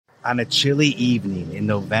On a chilly evening in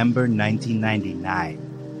November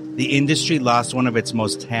 1999, the industry lost one of its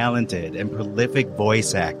most talented and prolific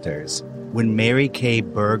voice actors when Mary Kay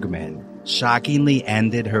Bergman shockingly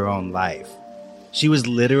ended her own life. She was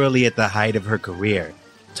literally at the height of her career.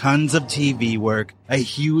 Tons of TV work, a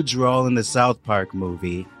huge role in the South Park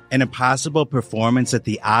movie, and a possible performance at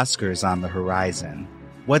the Oscars on the horizon.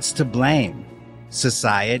 What's to blame?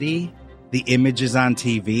 Society? The images on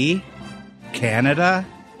TV? Canada?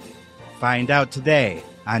 Find out today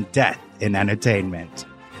on Death in Entertainment.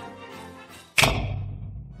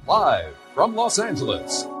 Live from Los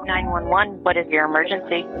Angeles. 911, what is your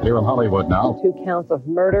emergency? Here in Hollywood now. 2 counts of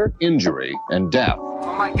murder, Injury and death.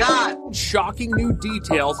 Oh my God! Shocking new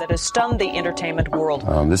details that has stunned the entertainment world.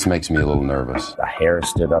 This makes me a little nervous. The hair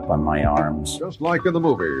stood up on my arms. Just like in the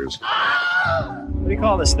movies. What do you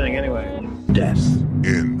call this thing anyway? Death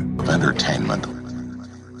In Entertainment.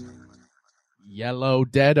 Yellow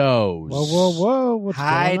Deados. Whoa. What's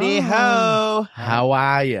Heidi going on? ho! How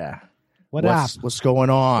are ya? What's going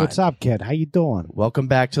on? What's up, kid? How you doing? Welcome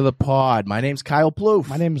back to the pod. My name's Kyle Plouffe.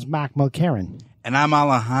 My name is Mac Mulcairn. And I'm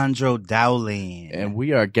Alejandro Dowling. And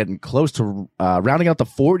we are getting close to rounding out the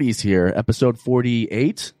 40s here. Episode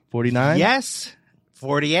 48, 49? Yes,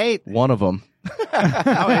 48. One of them. No,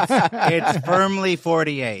 it's firmly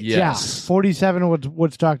 48. Yes. Yeah, 47 was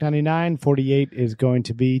Woodstock 99. 48 is going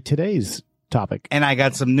to be today's topic. And I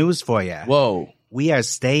got some news for you. Whoa. We are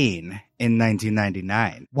staying in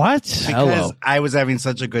 1999. What? Because Hello. I was having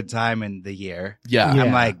such a good time in the year. Yeah. Yeah.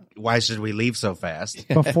 I'm like, why should we leave so fast?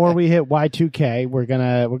 Before we hit Y2K, we're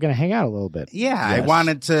gonna hang out a little bit. Yeah, I Yes.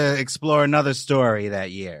 wanted to explore another story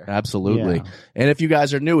that year. Absolutely. Yeah. And if you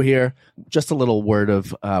guys are new here, just a little word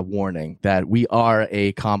of warning that we are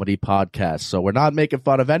a comedy podcast. So we're not making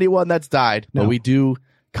fun of anyone that's died, No. but we do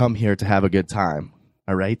come here to have a good time.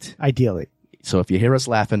 All right? Ideally. So if you hear us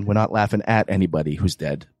laughing, we're not laughing at anybody who's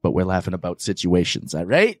dead, but we're laughing about situations, all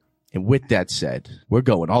right? And with that said, we're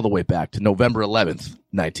going all the way back to November 11th,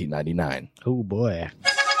 1999. Oh, boy.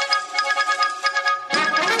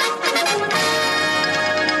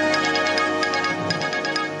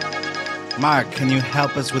 Mark, can you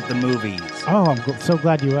help us with the movies? Oh, I'm so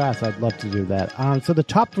glad you asked. I'd love to do that. So the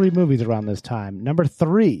top 3 movies around this time. Number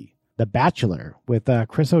 3, The Bachelor, with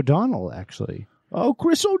Chris O'Donnell, actually. Oh,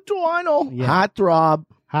 Chris O'Donnell. Yeah.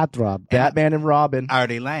 Heartthrob. Batman and Robin.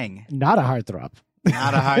 Artie Lang. Not a heartthrob.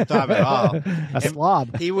 Not a heartthrob at all. A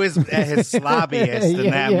slob. He was at his slobbiest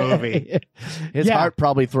in that movie. His Yeah. heart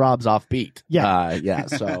probably throbs off beat. Yeah. Yeah,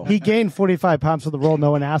 so. He gained 45 pounds for the role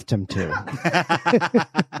no one asked him to.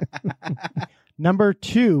 Number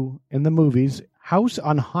 2 in the movies, House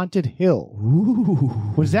on Haunted Hill.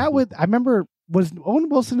 Ooh. Was that with, I remember, was Owen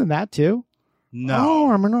Wilson in that too? No.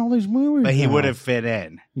 Oh, I'm in all these movies. But he now. would have fit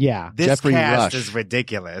in. Yeah. This Jeffrey cast Rush. is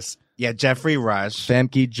ridiculous. Yeah, Jeffrey Rush,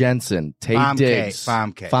 Famke Jensen. Tay Famke, Diggs.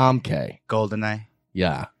 Famke. Famke. GoldenEye.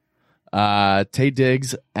 Yeah. Tay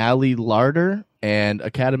Diggs, Ali Larder, and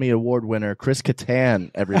Academy Award winner Chris Kattan,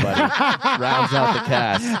 everybody. Rounds out the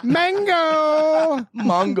cast. Mango!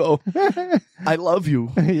 Mongo. I love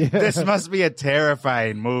you. This must be a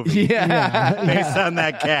terrifying movie. Yeah. Based on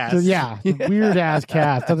that cast. So, yeah. Weird ass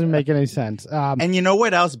cast. Doesn't make any sense. And you know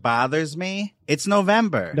what else bothers me? It's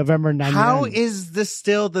November. November 99. How is this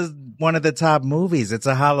still one of the top movies? It's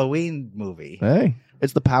a Halloween movie. Hey.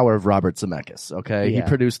 It's the power of Robert Zemeckis, okay? He Yeah.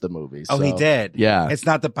 produced the movie. Oh, he so- did? Yeah. It's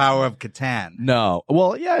not the power of Catan. No.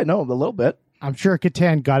 Well, yeah, no, a little bit. I'm sure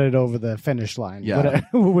Catan got it over the finish line. Yeah.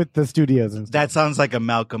 With the studios and stuff. That sounds like a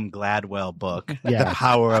Malcolm Gladwell book. Yeah. The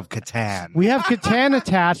power of Catan. We have Catan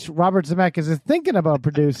attached. Robert Zemeckis is thinking about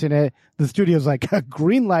producing it. The studio's like,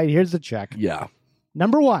 green light, here's the check. Yeah.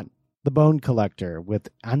 Number 1, The Bone Collector with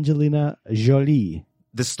Angelina Jolie.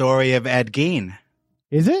 The story of Ed Gein.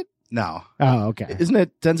 Is it? No. Oh, okay. Isn't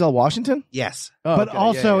it Denzel Washington? Yes. Oh, But okay,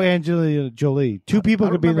 also yeah, yeah. Angelina Jolie. Two people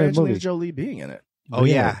I could be in remember the Angelina movie. Jolie being in it. Oh,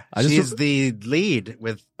 yeah. I just- She's the lead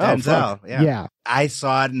with Oh, Denzel. fuck. Yeah. I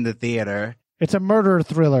saw it in the theater. It's a murder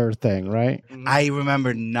thriller thing, right? I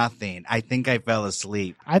remember nothing. I think I fell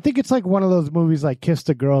asleep. I think it's like one of those movies like Kiss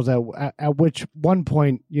the Girls at which one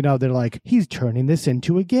point, they're like, he's turning this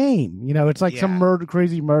into a game. It's like some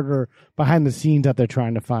crazy murder behind the scenes that they're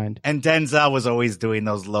trying to find. And Denzel was always doing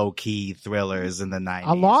those low-key thrillers in the 90s.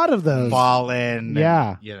 A lot of those. Fallen.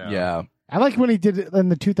 Yeah. And, Yeah. I like when he did it in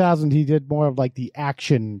the 2000s, he did more of like the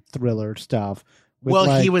action thriller stuff.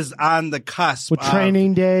 Well, he was on the cusp with of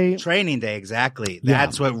Training Day. Training Day, exactly. Yeah.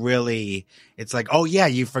 That's what really, it's like, oh yeah,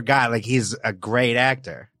 you forgot. Like, he's a great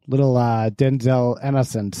actor. Little Denzel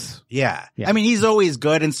innocence. Yeah. Yeah. I mean, he's always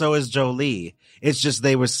good, and so is Jolie. It's just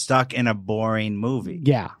they were stuck in a boring movie.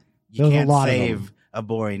 Yeah. You There's a can't lot of save a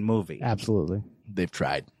boring movie. Absolutely. They've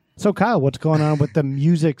tried. So, Kyle, what's going on with the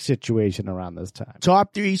music situation around this time?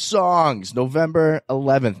 Top 3 songs, November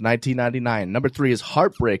 11th, 1999. Number 3 is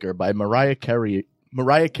Heartbreaker by Mariah Carey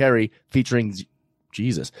featuring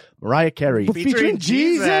Jesus. Mariah Carey. Featuring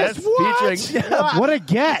Jesus? What? Featuring, What a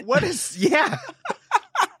get. What is, yeah.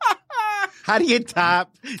 How do you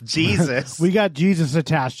top Jesus? We got Jesus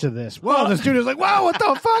attached to this. Whoa, the studio's like, whoa, what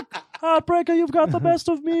the fuck? Heartbreaker, you've got the best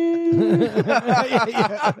of me.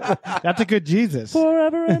 Yeah. That's a good Jesus.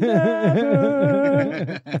 Forever and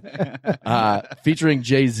ever. Featuring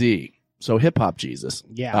Jay-Z. So hip-hop Jesus.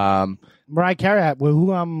 Yeah. Mariah Carey,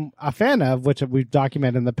 who I'm a fan of, which we've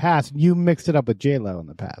documented in the past. You mixed it up with J-Lo in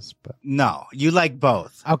the past. But No, you like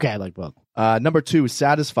both. okay, I like both. Number 2,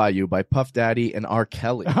 Satisfy You by Puff Daddy and R.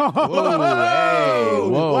 Kelly. Whoa,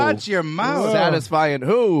 whoa. Watch your mouth. Satisfying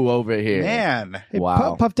who over here? Man. Hey,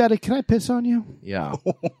 Wow. Puff Daddy, can I piss on you? Yeah.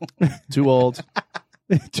 Too old.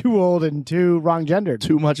 Too old and too wrong gendered.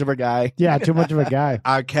 Too much of a guy. Yeah, too much of a guy.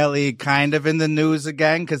 R. Kelly kind of in the news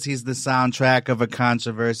again because he's the soundtrack of a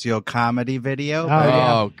controversial comedy video by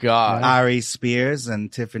yeah. Oh, God. Ari Spears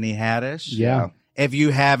and Tiffany Haddish. Yeah. If you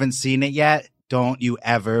haven't seen it yet, don't you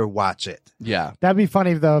ever watch it. Yeah. That'd be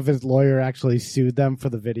funny, though, if his lawyer actually sued them for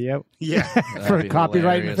the video. Yeah. For be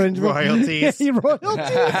copyright hilarious. infringement. Royalties.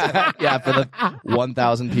 Royalties. Yeah, for the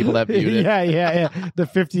 1,000 people that viewed it. Yeah. The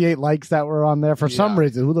 58 likes that were on there. For some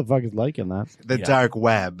reason, who the fuck is liking that? The dark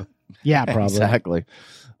web. Yeah, probably. Exactly.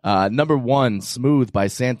 Number 1, Smooth by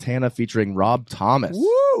Santana featuring Rob Thomas.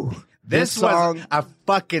 Woo! This song- was a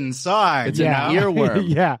fucking song. It's you an know? earworm.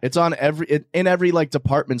 Yeah. It's on in every like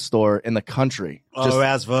department store in the country. Just- Oh,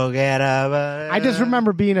 else forget about it. I just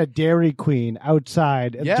remember being a Dairy Queen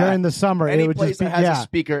outside Yeah. during the summer. any it would place just be, that has yeah. a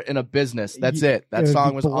speaker in a business. That's it. That would song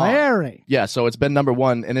be was on. blaring. Yeah, so it's been number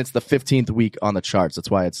 1, and it's the 15th week on the charts.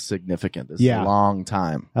 That's why it's significant. This is Yeah. a long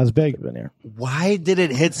time. That was big. It's been here. Why did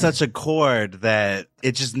it hit such a chord that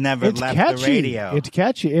it just never It's left catchy. the radio? It's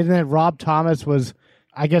catchy. And then Rob Thomas was,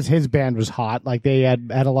 I guess his band was hot. Like they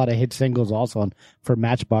had a lot of hit singles also for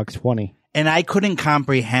Matchbox 20. And I couldn't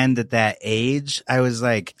comprehend at that age. I was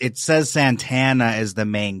like, it says Santana is the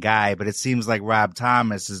main guy, but it seems like Rob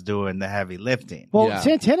Thomas is doing the heavy lifting. Well, Yeah.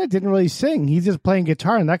 Santana didn't really sing. He's just playing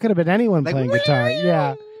guitar, and that could have been anyone Like, playing guitar.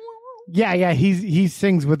 Yeah. Yeah. He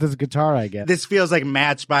sings with his guitar, I guess. This feels like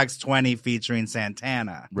Matchbox 20 featuring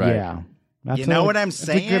Santana. Right. Yeah. That's You know what I'm that's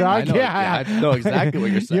a good saying? argument. I know exactly what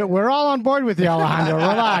you're saying. Yeah, we're all on board with you, Alejandro.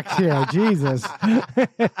 Relax here. Jesus.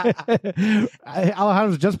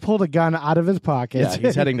 Alejandro's just pulled a gun out of his pocket. Yeah,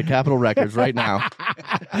 he's heading to Capitol Records right now.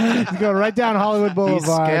 He's going right down Hollywood Boulevard.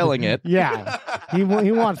 He's scaling it. Yeah. He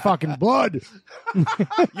wants fucking blood.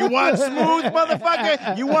 You want smooth,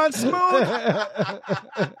 motherfucker? You want smooth?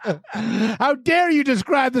 How dare you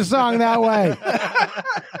describe the song that way?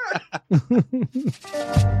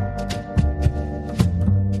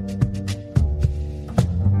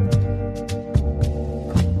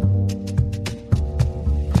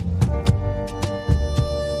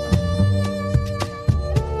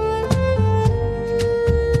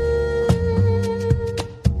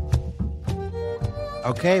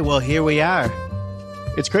 Okay, well, here we are.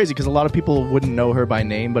 It's crazy because a lot of people wouldn't know her by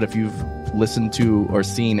name, but if you've listened to or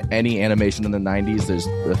seen any animation in the 90s, there's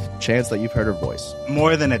a chance that you've heard her voice.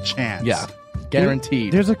 More than a chance. Yeah,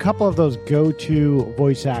 guaranteed. There's a couple of those go-to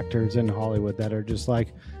voice actors in Hollywood that are just like,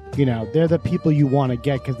 you know, they're the people you want to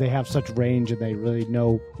get because they have such range and they really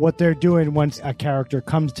know what they're doing once a character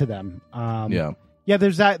comes to them. Yeah,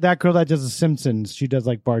 there's that girl that does The Simpsons. She does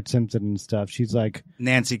like Bart Simpson and stuff. She's like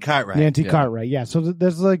Nancy Cartwright. Nancy Cartwright. Yeah, so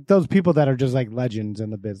there's like those people that are just like legends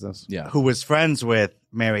in the business. Yeah. Who was friends with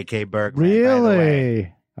Mary Kay Bergman. By the way.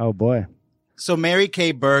 Really? Oh boy. So Mary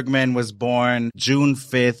Kay Bergman was born June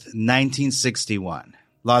 5th, 1961,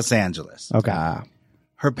 Los Angeles. Okay.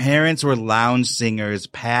 Her parents were lounge singers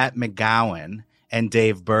Pat McGowan and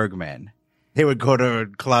Dave Bergman. They would go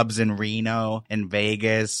to clubs in Reno and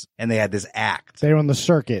Vegas, and they had this act. They were on the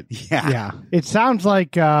circuit. Yeah. It sounds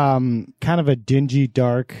like kind of a dingy,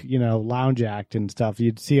 dark, lounge act and stuff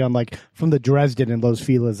you'd see on like from the Dresden and Los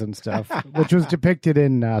Feliz and stuff, which was depicted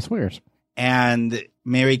in Swingers. And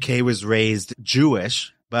Mary Kay was raised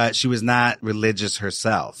Jewish, but she was not religious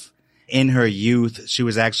herself. In her youth, she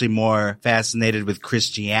was actually more fascinated with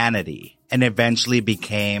Christianity and eventually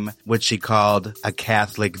became what she called a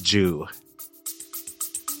Catholic Jew.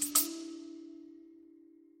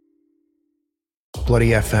 Bloody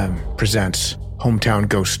FM presents Hometown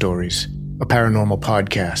Ghost Stories, a paranormal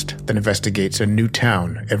podcast that investigates a new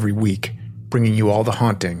town every week, bringing you all the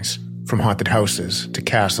hauntings, from haunted houses to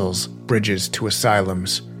castles, bridges to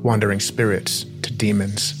asylums, wandering spirits to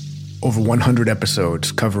demons. Over 100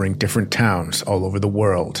 episodes covering different towns all over the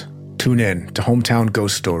world. Tune in to Hometown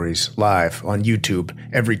Ghost Stories live on YouTube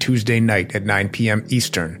every Tuesday night at 9 p.m.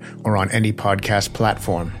 Eastern or on any podcast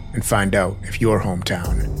platform and find out if your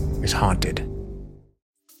hometown is haunted.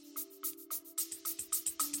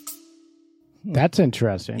 That's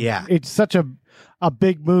interesting. Yeah. It's such a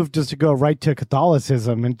big move just to go right to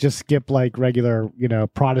Catholicism and just skip like regular,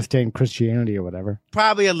 Protestant Christianity or whatever.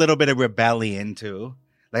 Probably a little bit of rebellion too.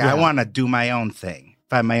 Like, I want to do my own thing,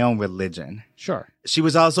 find my own religion. Sure. She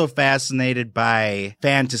was also fascinated by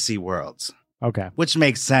fantasy worlds, Okay. which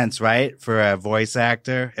makes sense, right? For a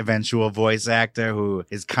eventual voice actor who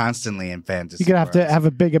is constantly in fantasy You're going to have worlds. to have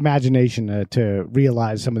a big imagination to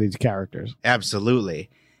realize some of these characters. Absolutely.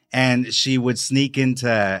 And she would sneak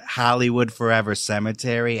into Hollywood Forever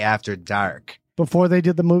Cemetery after dark. Before they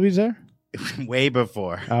did the movies there? Way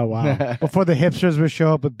before. Oh, wow. Before the hipsters would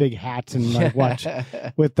show up with big hats and like watch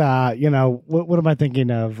with, what am I thinking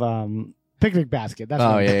of? Picnic basket. That's what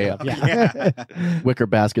I'm thinking of. Yeah. Wicker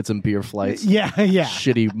baskets and beer flights. Yeah.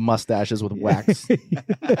 Shitty mustaches with wax.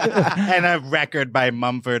 And a record by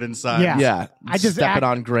Mumford and Sons. Yeah. Yeah. I just stepping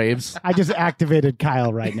on graves. I just activated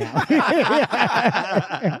Kyle right now. Fuck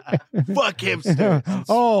hipsters.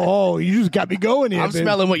 Oh, you just got me going here. I'm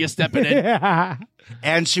smelling what you're stepping in. Yeah.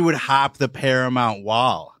 And she would hop the Paramount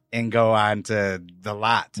wall and go on to the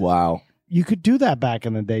lot. Wow. You could do that back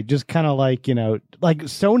in the day, just kind of like, like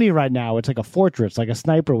Sony right now, it's like a fortress, like a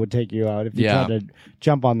sniper would take you out if you tried to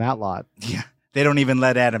jump on that lot. Yeah. They don't even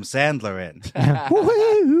let Adam Sandler in.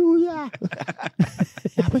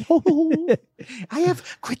 I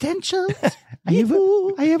have credentials.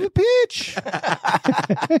 I have a pitch.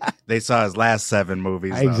 They saw his last 7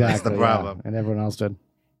 movies, though. Exactly. That's the problem. Yeah. And everyone else did.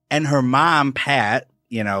 And her mom, Pat,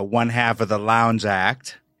 one half of the Lounge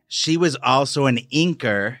Act, she was also an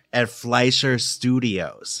inker at Fleischer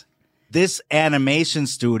Studios. This animation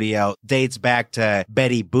studio dates back to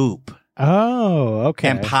Betty Boop Oh, okay.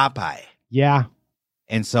 and Popeye. Yeah.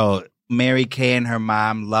 And so Mary Kay and her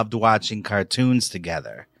mom loved watching cartoons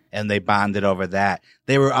together, and they bonded over that.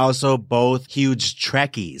 They were also both huge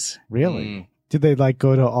Trekkies. Really? Did they like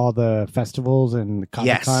go to all the festivals and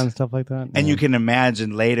Comic Con and stuff like that? And you can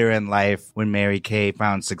imagine later in life when Mary Kay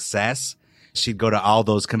found success, she'd go to all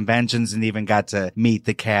those conventions and even got to meet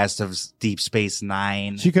the cast of Deep Space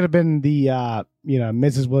Nine. She could have been the,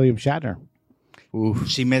 Mrs. William Shatner. Ooh.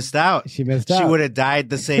 She missed out. She would have died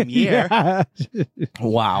the same year. Yeah.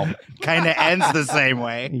 Wow. Kind of ends the same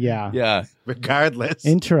way. Yeah. Yeah. Regardless.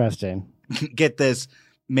 Interesting. Get this.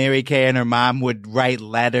 Mary Kay and her mom would write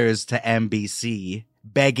letters to NBC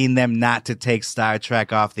begging them not to take Star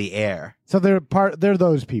Trek off the air. So they're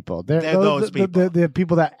those people. They're those people. The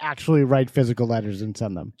people that actually write physical letters and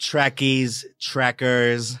send them. Trekkies,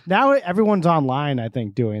 Trekkers. Now everyone's online, I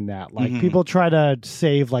think, doing that. Like people try to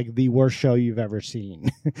save like the worst show you've ever seen.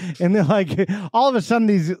 And they're like all of a sudden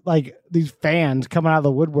these fans coming out of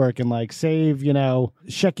the woodwork and like save,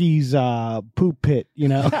 Shecky's poop pit,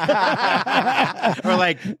 Or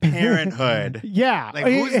like Parenthood. Yeah. Like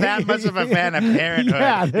who's that much of a fan of Parenthood?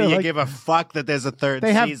 Yeah, Do you like, give a fuck that there's a third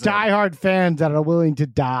they have season? diehard fans that are willing to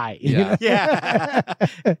die. Yeah. Yeah.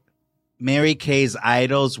 Mary Kay's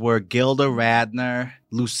idols were Gilda Radner,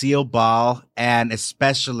 Lucille Ball, and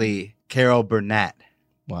especially Carol Burnett.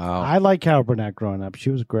 Wow. I like Carol Burnett growing up.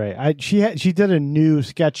 She was great. She did a new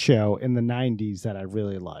sketch show in the 90s that I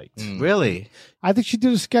really liked. Really? I think she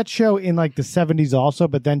did a sketch show in like the 70s also,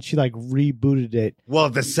 but then she like rebooted it.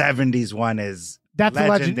 Well, the 70s one is That's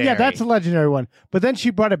legendary. Yeah, that's a legendary one. But then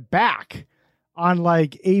she brought it back on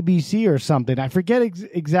like ABC or something. I forget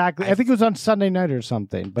exactly. I think it was on Sunday night or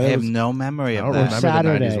something. But I have no memory of I don't that. remember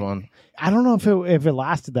Saturday. the 90s one. I don't know if it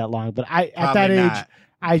lasted that long, but at Probably that age, not.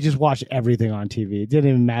 I just watched everything on TV. It didn't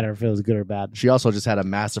even matter if it was good or bad. She also just had a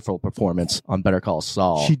masterful performance on Better Call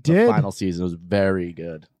Saul. She did. The final season was very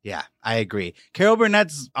good. Yeah, I agree. Carol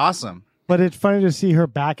Burnett's awesome. But it's funny to see her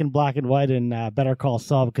back in black and white in Better Call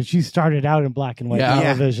Saul because she started out in black and white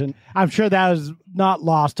television. I'm sure that was not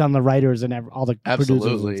lost on the writers and all the producers.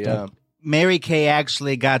 Absolutely, and yeah. stuff. Mary Kay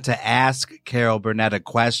actually got to ask Carol Burnett a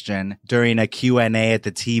question during a Q&A at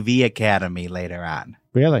the TV Academy later on.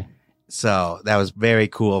 Really? So that was very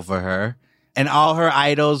cool for her. And all her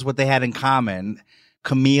idols, what they had in common,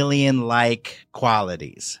 chameleon-like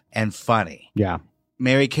qualities and funny. Yeah.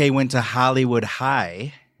 Mary Kay went to Hollywood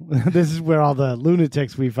High. This is where all the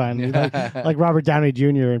lunatics we find, like Robert Downey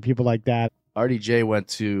Jr. and people like that. RDJ went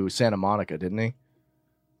to Santa Monica, didn't he?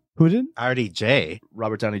 Who did? RDJ.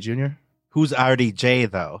 Robert Downey Jr.? Who's RDJ,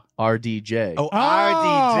 though? RDJ. Oh, RDJ.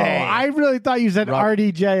 I really thought you said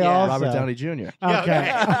RDJ also. Robert Downey Jr.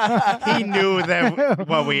 Okay. He knew that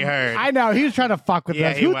what we heard. I know. He was trying to fuck with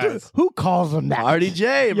us. He was. Who calls him that?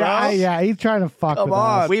 RDJ, bro. Yeah, he's trying to fuck with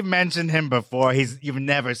us. We've mentioned him before. You've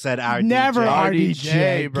never said RDJ. Never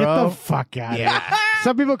RDJ, bro. Get the fuck out of here.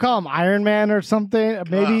 Some people call him Iron Man or something,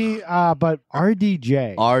 maybe, but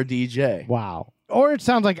RDJ. RDJ. Wow. Or it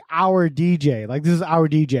sounds like our DJ. Like, this is our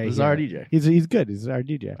DJ. This is our DJ. He's good. He's our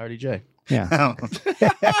DJ. RDJ. Yeah.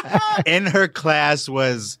 In her class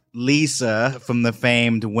was Lisa from the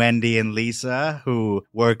famed Wendy and Lisa, who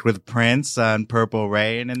worked with Prince on Purple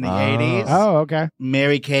Rain in the 80s. Oh, okay.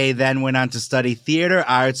 Mary Kay then went on to study theater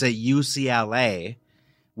arts at UCLA,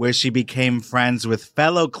 where she became friends with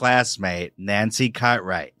fellow classmate Nancy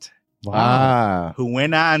Cartwright. Wow. Who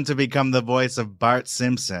went on to become the voice of Bart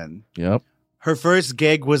Simpson. Yep. Her first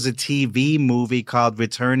gig was a TV movie called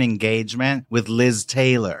Return Engagement with Liz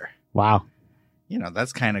Taylor. Wow. You know,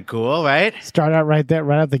 that's kind of cool, right? Start out right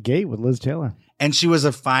out the gate with Liz Taylor. And she was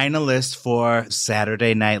a finalist for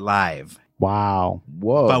Saturday Night Live. Wow.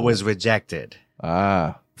 Whoa. But was rejected.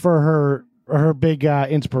 For her big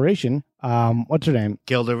inspiration, what's her name?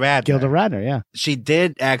 Gilda Radner. Gilda Radner, yeah. She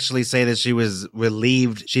did actually say that she was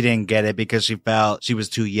relieved she didn't get it because she felt she was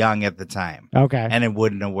too young at the time. Okay. And it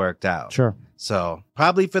wouldn't have worked out. Sure. So,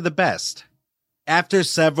 probably for the best. After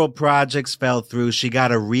several projects fell through, she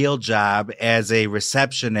got a real job as a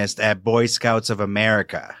receptionist at Boy Scouts of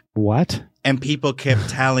America. What? And people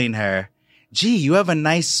kept telling her, gee, you have a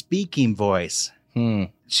nice speaking voice.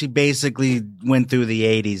 She basically went through the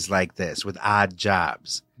 80s like this with odd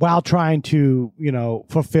jobs. While trying to,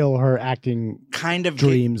 fulfill her acting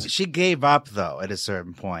dreams. She gave up, though, at a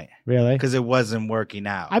certain point. Really? Because it wasn't working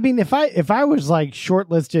out. I mean, if I was like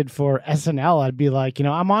shortlisted for SNL, I'd be like,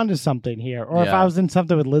 I'm onto something here. Or if I was in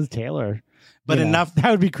something with Liz Taylor. But enough.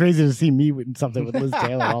 That would be crazy to see me in something with Liz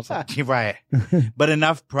Taylor also. You're right. But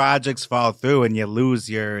enough projects fall through and you lose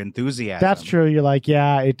your enthusiasm. That's true. You're like,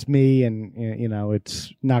 yeah, it's me. And,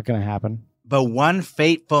 it's not going to happen. But one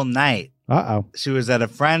fateful night, she was at a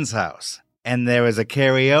friend's house and there was a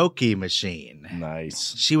karaoke machine.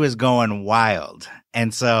 Nice. She was going wild.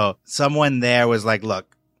 And so someone there was like,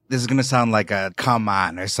 look, this is going to sound like a come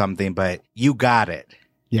on or something, but you got it.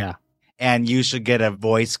 Yeah. And you should get a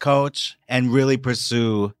voice coach and really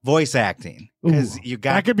pursue voice acting. Because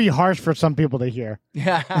that could be harsh for some people to hear.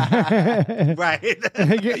 Right.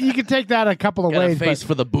 You can take that a couple of ways. A face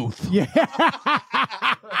for the booth. Yeah.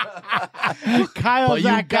 Kyle's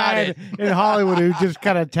that guy in Hollywood who just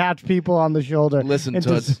kind of taps people on the shoulder. Listen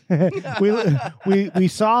to it. we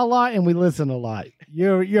saw a lot and we listen a lot.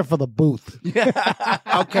 You're for the booth.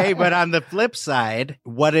 Okay, but on the flip side,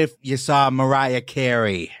 what if you saw Mariah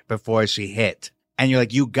Carey before she hit? And you're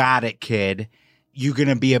like, you got it, kid. You're going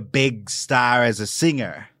to be a big star as a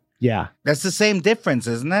singer. Yeah. That's the same difference,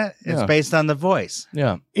 isn't it? It's based on the voice.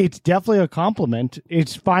 Yeah. It's definitely a compliment.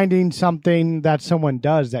 It's finding something that someone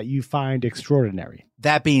does that you find extraordinary.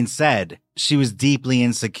 That being said, she was deeply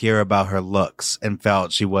insecure about her looks and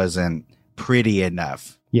felt she wasn't pretty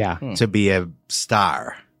enough to be a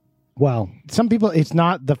star. Well, some people, it's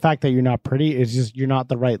not the fact that you're not pretty. It's just you're not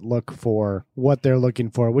the right look for what they're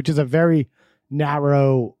looking for, which is a very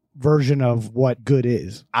narrow version of what good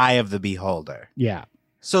is. Eye of the beholder. Yeah.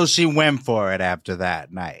 So she went for it after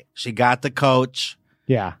that night. She got the coach.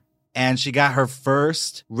 Yeah. And she got her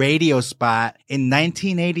first radio spot in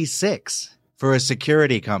 1986 for a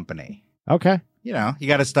security company. Okay. You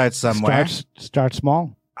got to start somewhere. Start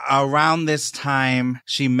small. Around this time,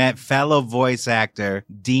 she met fellow voice actor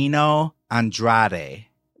Dino Andrade.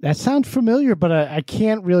 That sounds familiar, but I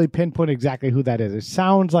can't really pinpoint exactly who that is. It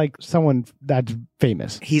sounds like someone that's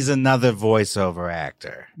famous. He's another voiceover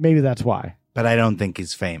actor. Maybe that's why. But I don't think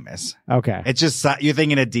he's famous. Okay. It's just, you're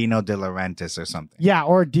thinking of Dino De Laurentiis or something. Yeah,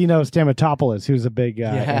 or Dino Stamatopoulos, who's a big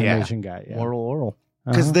animation guy. Yeah. Oral.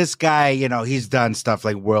 Because this guy, he's done stuff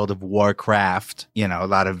like World of Warcraft, a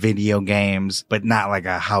lot of video games, but not like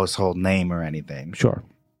a household name or anything. Sure.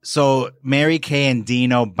 So Mary Kay and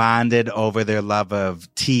Dino bonded over their love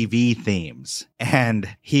of TV themes. And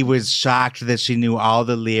he was shocked that she knew all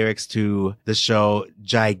the lyrics to the show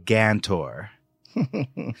Gigantor.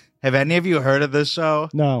 Have any of you heard of this show?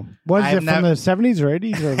 No. Was it from the 70s or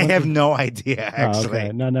 80s? Or I have no idea, actually. Oh,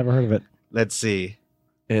 okay. No, never heard of it. Let's see.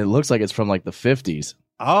 It looks like it's from like the 50s.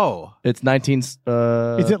 Oh. It's is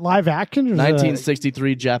it live action? Or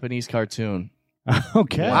 1963 Japanese cartoon.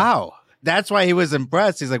 Okay. Wow. That's why he was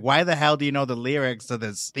impressed. He's like, why the hell do you know the lyrics to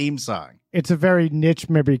this theme song? It's a very niche,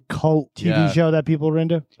 maybe cult TV show that people are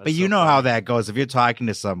into. But you know how that goes. If you're talking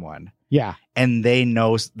to someone Yeah. and they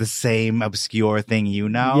know the same obscure thing you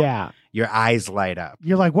know, Yeah. your eyes light up.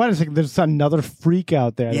 You're like, what is it? There's another freak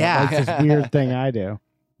out there Yeah. that likes this weird thing I do.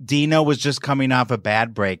 Dino was just coming off a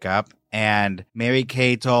bad breakup, and Mary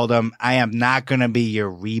Kay told him, I am not going to be your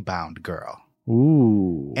rebound girl.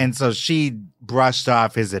 Ooh. And so she brushed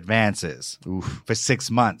off his advances for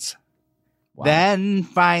 6 months. Wow. Then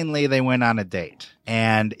finally they went on a date.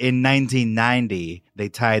 And in 1990, they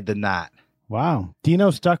tied the knot. Wow.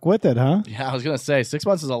 Dino stuck with it, huh? Yeah, I was going to say 6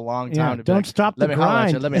 months is a long time to be don't like, stop the let me holla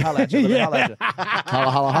at you. grind. Let me holla at you. Let me holla at you.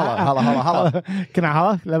 Holla, holla, holla, holla, holla, holla. Can I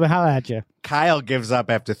holla? Let me holla at you. Kyle gives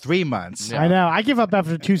up after 3 months. Yeah. I know. I give up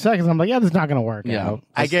after 2 seconds. I'm like, yeah, this is not going to work. Yeah. out.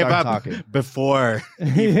 I gave start up talking. before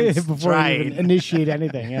he Before you even initiate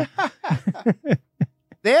anything. Yeah.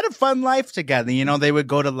 They had a fun life together. You know, they would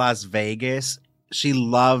go to Las Vegas. She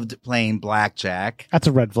loved playing blackjack. That's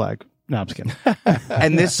a red flag. No, I'm just kidding.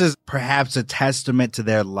 And this is perhaps a testament to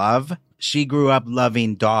their love. She grew up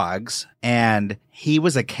loving dogs, and he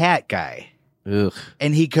was a cat guy. Ugh.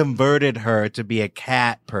 And he converted her to be a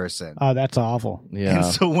cat person. Oh, that's awful. Yeah. And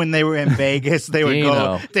so when they were in Vegas, they would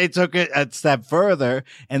go, they took it a step further,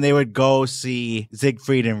 and they would go see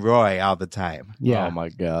Siegfried and Roy all the time. Yeah. Oh, my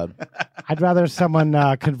God. I'd rather someone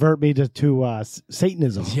convert me to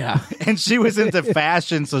Satanism. Yeah. And she was into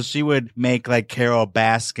fashion, so she would make like Carol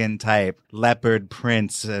Baskin type leopard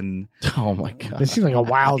prints. And Oh, my God. They seem like a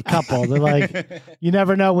wild couple. They're like, you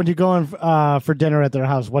never know when you're going for dinner at their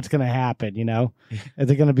house, what's going to happen, you know? Is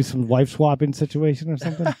there going to be some wife swapping situation or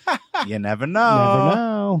something? you never know. Never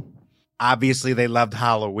know. Obviously, they loved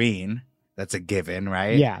Halloween. That's a given,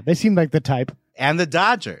 right? Yeah, they seem like the type. And the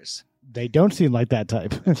Dodgers. They don't seem like that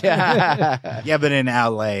type. Yeah, but in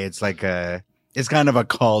LA, it's like it's kind of a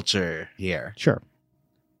culture here. Sure.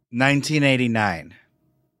 1989,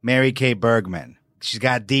 Mary Kay Bergman. She's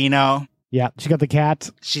got Dino. Yeah, she got the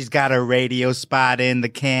cats. She's got a radio spot in the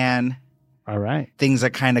can. All right. Things are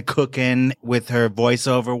kind of cooking with her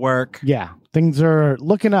voiceover work. Yeah, things are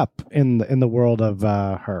looking up in the world of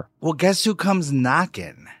her. Well, guess who comes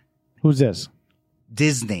knocking? Who's this?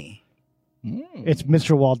 Disney. It's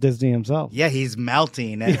Mr. Walt Disney himself. Yeah, he's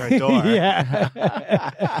melting at her door. Yeah.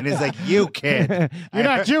 And he's like, you kid. You're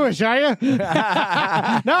not Jewish, are you?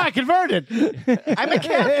 No, I converted. I'm a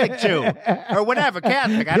Catholic Jew. Or whatever,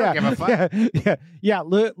 Catholic. I don't give a fuck. Yeah.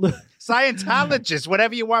 Scientologist,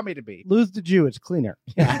 whatever you want me to be. Lose the Jew. It's cleaner.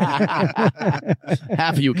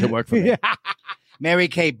 Half of you can work for me. Mary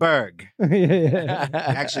Kay Berg.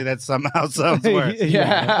 Actually, that somehow sounds worse.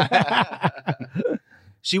 Yeah.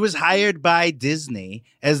 She was hired by Disney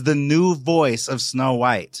as the new voice of Snow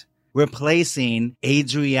White, replacing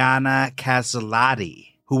Adriana Caselotti,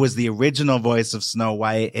 who was the original voice of Snow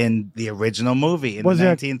White in the original movie in the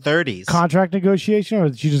 1930s. Contract negotiation, or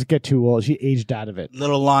did she just get too old? She aged out of it.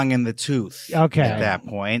 Little long in the tooth. Okay. At that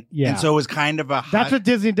point. Yeah. And so it was kind of a... That's what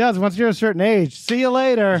Disney does. Once you're a certain age, see you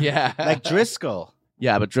later. Yeah. Like Driscoll.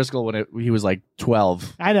 Yeah, but Driscoll, when he was like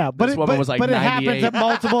 12. I know, but This woman was like it 98. happens at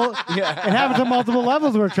multiple. It happens at multiple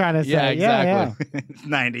levels. We're trying to say, Yeah, exactly. Yeah.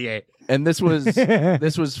 98. And this was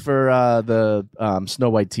for the Snow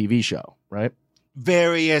White TV show, right?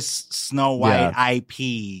 Various Snow White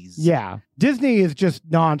IPs. Yeah, Disney is just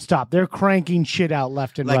nonstop. They're cranking shit out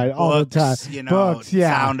left and Like right all the time. You know, Books,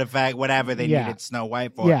 yeah. sound effect, whatever they needed Snow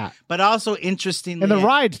White for. Yeah. But also, interestingly... And the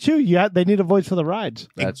rides, too. Yeah, they need a voice for the rides.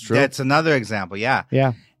 That's true. That's another example, yeah.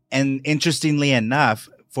 Yeah. And interestingly enough,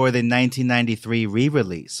 for the 1993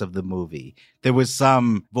 re-release of the movie, there was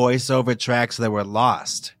some voiceover tracks that were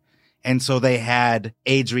lost. And so they had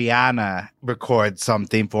Adriana record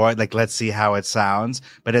something for it, like, let's see how it sounds.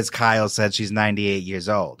 But as Kyle said, she's 98 years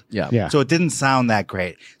old. Yeah. So it didn't sound that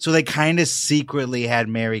great. So they kind of secretly had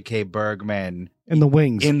Mary Kay Bergman in the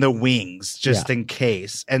wings, just in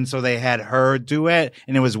case. And so they had her do it,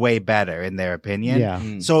 and it was way better, in their opinion. Yeah.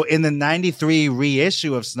 So in the 93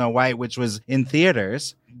 reissue of Snow White, which was in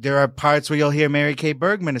theaters, there are parts where you'll hear Mary Kay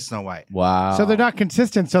Bergman as Snow White. Wow. So they're not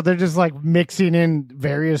consistent. So they're just like mixing in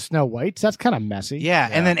various Snow Whites. That's kind of messy. Yeah.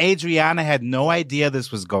 And then Adriana had no idea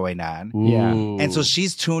this was going on. Yeah. And so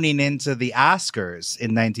she's tuning into the Oscars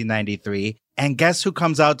in 1993. And guess who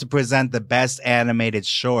comes out to present the best animated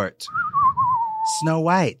short? Snow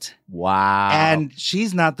White. Wow. And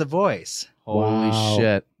she's not the voice. Holy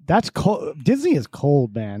shit. That's cold. Disney is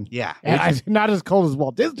cold, man. Yeah. Not as cold as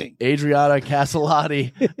Walt Disney. Adriana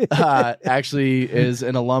Caselotti actually is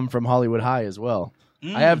an alum from Hollywood High as well.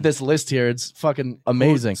 I have this list here. It's fucking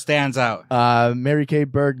amazing. Who stands out? Mary Kay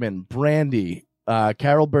Bergman, Brandy,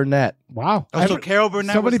 Carol Burnett. Wow. Oh, so Carol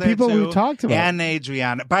Burnett so was many there people too, we talked about. and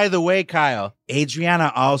Adriana. By the way, Kyle,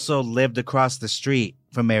 Adriana also lived across the street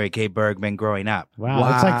from Mary Kay Bergman growing up.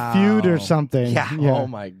 Wow. It's like Feud or something. Yeah. Oh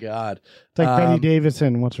my God. It's like Betty Davis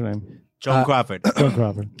and what's her name? Joan Crawford. Joan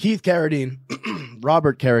Crawford. Keith Carradine,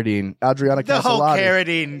 Robert Carradine, Adriana The whole Castellati.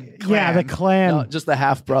 Carradine clan. Yeah, the clan. No, just the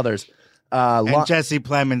half brothers. And Jesse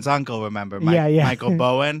Plemons' uncle, remember? Yeah. Michael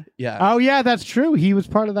Bowen. Yeah. Oh, yeah, that's true. He was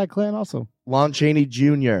part of that clan also. Lon Chaney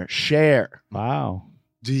Jr., Cher, Wow.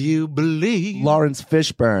 Do you believe? Lawrence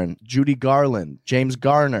Fishburne, Judy Garland, James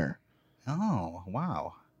Garner. Oh,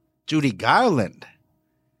 wow. Judy Garland.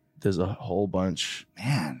 There's a whole bunch.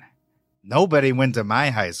 Man, nobody went to my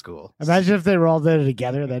high school. Imagine if they were all there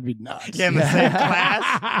together. That'd be nuts. Yeah, in the same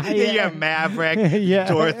class. Yeah. You have Maverick, Yeah.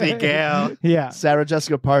 Dorothy Gale, Yeah. Sarah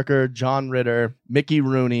Jessica Parker, John Ritter, Mickey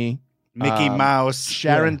Rooney, Mickey Mouse.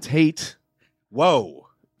 Sharon Tate, Whoa.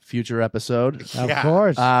 future episode, Of Yeah.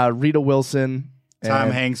 course. Rita Wilson, Tom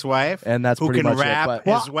and- Hanks' wife. and that's who pretty can much it, rap but-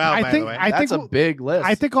 as well, I by think- the way. I That's think a big list.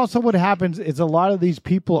 I think also what happens is a lot of these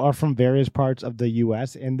people are from various parts of the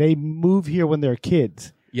U.S. and they move here when they're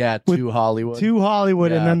kids yeah, with- to Hollywood. to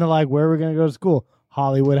Hollywood, and Yeah. then they're like, "Where are we going to go to school?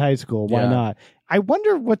 Hollywood High School. Why Yeah. not?" I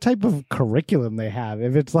wonder what type of curriculum they have.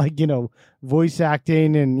 If it's like voice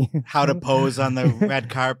acting and How to pose on the red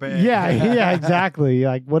carpet. yeah, exactly.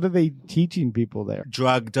 Like, what are they teaching people there?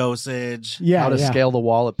 Drug dosage. Yeah, How to yeah. scale the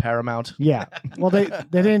wall at Paramount. Yeah. Well, they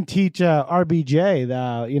didn't teach RBJ.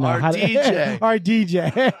 How to, RDJ.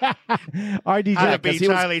 RDJ. RDJ. How to be 'Cause he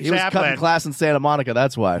was- Charlie he was Chaplin. cutting class in Santa Monica.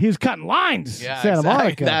 That's why. He was cutting lines. Yeah, Santa exactly.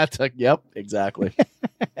 Monica. That's yep, exactly.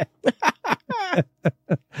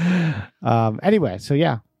 Anyway, so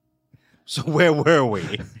yeah, So where were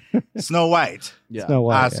we? Snow White. Yeah. Snow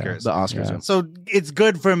White, Oscars. The Oscars. Yeah. yeah. So it's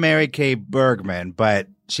good for Mary Kay Bergman, but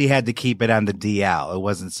she had to keep it on the DL. It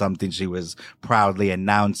wasn't something she was proudly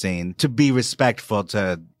announcing to be respectful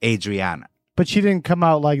to Adriana. but she didn't come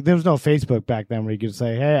out like there was no Facebook back then where you could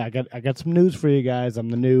say, "Hey, I got some news for you guys. I'm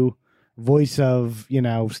the new voice of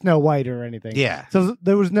Snow White" or anything. Yeah. So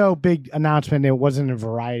there was no big announcement. It wasn't a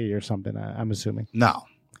variety or something. I'm assuming. No.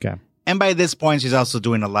 Okay. And by this point, she's also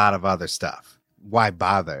doing a lot of other stuff. Why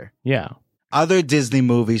bother? Yeah. Other Disney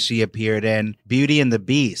movies she appeared in, Beauty and the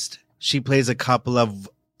Beast. She plays a couple of,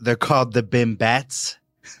 they're called the Bimbettes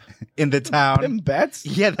in the town. Bimbets?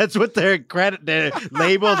 Yeah, that's what they're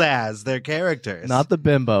labeled as, their characters. Not the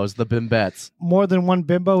bimbos, the bimbets. More than one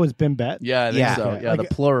bimbo is bimbet. Yeah, I think Yeah. so. Okay. Yeah, Like-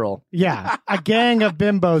 the plural. Yeah. A gang of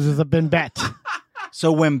bimbos is a bimbet.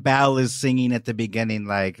 So when Belle is singing at the beginning,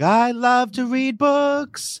 like, I love to read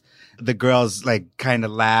books, the girls like kind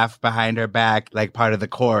of laugh behind her back, like part of the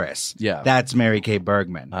chorus. Yeah. That's Mary Kay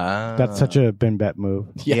Bergman. That's such a bimbet move.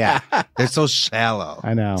 Yeah. They're so shallow.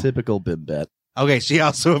 I know. Typical bimbet. Okay, she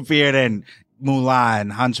also appeared in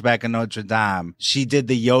Mulan, Hunchback of Notre Dame. She did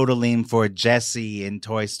the yodeling for Jessie in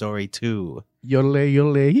Toy Story 2. Yole,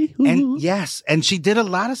 yole. And yes, and she did a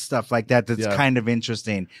lot of stuff like that that's Yeah. kind of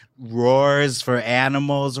interesting. Roars for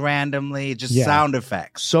animals randomly, just Yeah. sound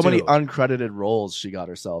effects. So many too. uncredited roles she got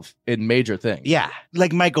herself in major things. Yeah,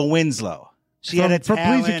 like Michael Winslow. She had a for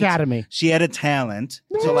talent. Police Academy. She had a talent.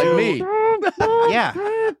 So like me. Yeah.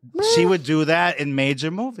 She would do that in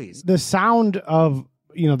major movies. The sound of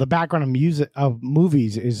the background of music of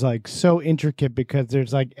movies is like so intricate because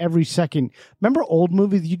there's like every second. Remember old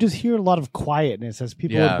movies? You just hear a lot of quietness as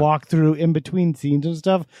people Yeah. would walk through in between scenes and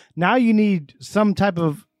stuff. Now you need some type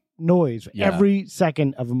of noise Yeah. every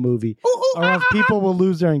second of a movie, or else people will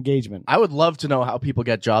lose their engagement. I would love to know how people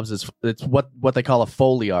get jobs as it's what they call a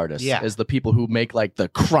Foley artist. Yeah. Is the people who make like the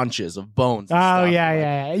crunches of bones. Oh and stuff. yeah, Like,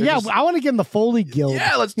 yeah, they're yeah. just- I want to get in the Foley Guild.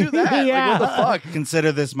 Yeah, let's do that. Yeah. Like, what the fuck?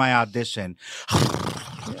 Consider this my audition.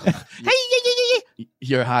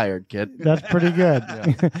 You're hired, kid. That's pretty good.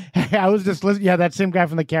 I was just listening. Yeah, that same guy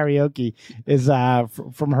from the karaoke is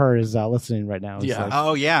from her is listening right now. It's Yeah. like,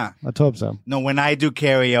 Oh, yeah. let's hope so. No, when I do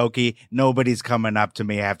karaoke, nobody's coming up to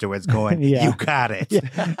me afterwards going, Yeah. you got it.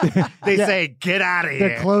 They Yeah. say, get out of They're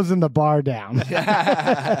here. closing the bar down.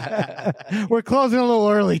 We're closing a little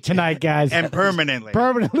early tonight, guys. And permanently.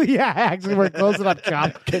 Permanently, yeah. Actually, we're closing up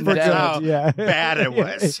shop. For That's good. how Yeah, bad it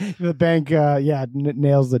was. The bank,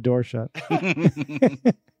 nails the door shut.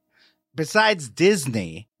 Besides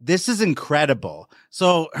Disney, this is incredible.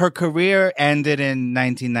 So her career ended in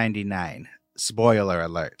 1999. Spoiler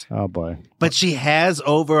alert. Oh boy. But she has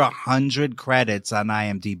over 100 credits on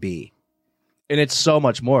IMDb. And it's so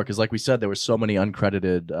much more because, like we said, there were so many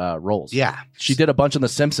uncredited roles. Yeah. She did a bunch on The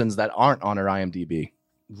Simpsons that aren't on her IMDb.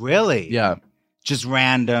 Really? Yeah. Just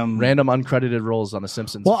random uncredited roles on The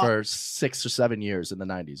Simpsons for 6 or 7 years in the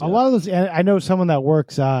 90s. A lot of those, I know someone that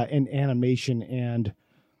works in animation, and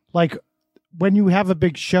like when you have a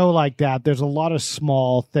big show like that, there's a lot of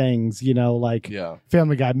small things, like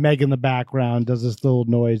Family Guy, Meg in the background does this little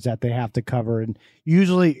noise that they have to cover. And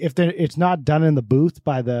usually if it's not done in the booth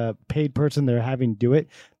by the paid person they're having do it,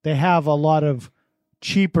 they have a lot of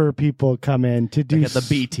cheaper people come in to do. They get the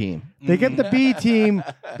B team. They get the B team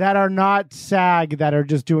that are not SAG, that are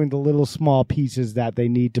just doing the little small pieces that they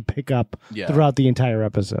need to pick up throughout the entire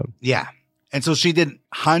episode. Yeah. And so she did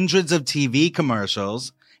hundreds of TV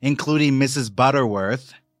commercials, including Mrs.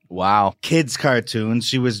 Butterworth. Wow. Kids cartoons.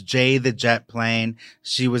 She was Jay the Jet Plane.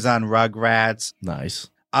 She was on Rugrats. Nice.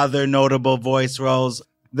 Other notable voice roles.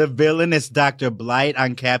 The villain is Dr. Blight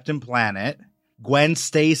on Captain Planet. Gwen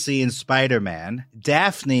Stacy in Spider-Man,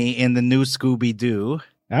 Daphne in the new Scooby-Doo,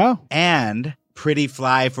 and Pretty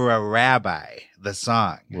Fly for a Rabbi, the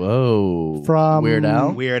song. Whoa. From Weird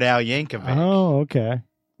Al? Weird Al Yankovic. Oh, okay.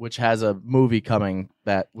 Which has a movie coming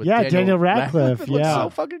with Daniel Radcliffe. Yeah. So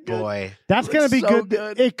fucking good. Boy. That's going to be so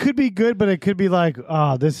good. It could be good, but it could be like,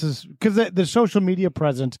 this is because the social media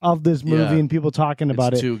presence of this movie and people talking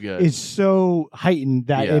about it is so heightened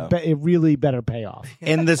that it really better pay off.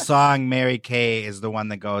 In the song, Mary Kay is the one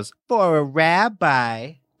that goes, for a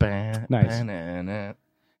rabbi. Nice.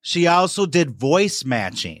 She also did voice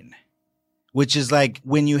matching, which is like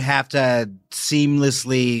when you have to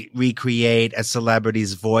seamlessly recreate a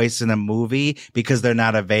celebrity's voice in a movie because they're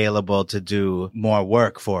not available to do more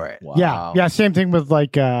work for it. Wow. Yeah. Same thing with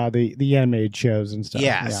like the animated shows and stuff.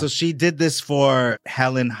 Yeah. So she did this for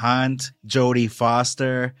Helen Hunt, Jodie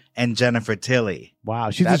Foster, and Jennifer Tilly. Wow.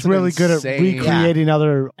 She's just really good at recreating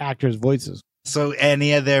other actors' voices. So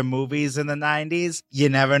any of their movies in the 90s, you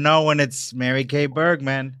never know when it's Mary Kay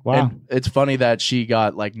Bergman. Wow. And it's funny that she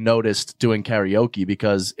got noticed doing karaoke,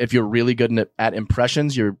 because if you're really good at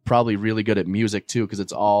impressions, you're probably really good at music too, because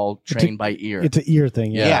it's all trained by ear. It's an ear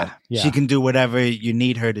thing. Yeah. She can do whatever you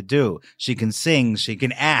need her to do. She can sing, she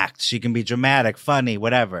can act, she can be dramatic, funny,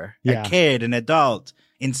 whatever. Yeah. A kid, an adult.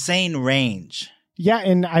 Insane range. Yeah,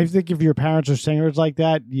 and I think if your parents are singers like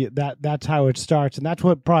that, that's how it starts, and that's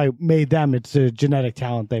what probably made them. It's a genetic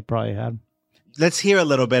talent they probably had. Let's hear a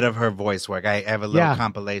little bit of her voice work. I have a little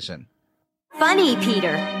compilation. Funny,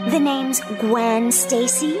 Peter. The name's Gwen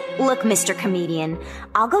Stacy. Look, Mr. Comedian,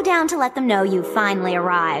 I'll go down to let them know you finally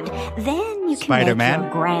arrived. Then you can make your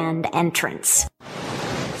grand entrance.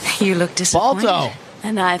 You look disappointed. Balto.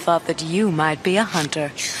 And I thought that you might be a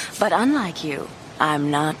hunter. But unlike you,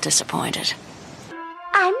 I'm not disappointed.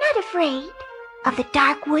 I'm not afraid of the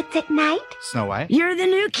dark woods at night. Snow White? You're the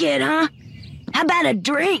new kid, huh? How about a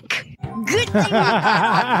drink? Good thing you got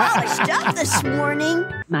all polished up this morning.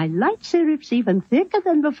 My light syrup's even thicker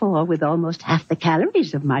than before, with almost half the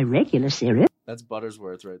calories of my regular syrup. That's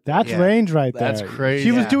Buttersworth right there. That's range right there. That's crazy.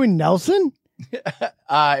 She was doing Nelson?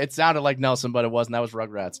 It sounded like Nelson, but it wasn't. That was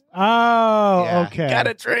Rugrats. Oh, okay. Got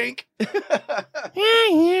a drink.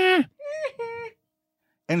 Yeah.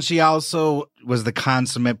 And she also was the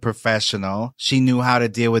consummate professional. She knew how to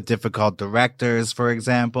deal with difficult directors, for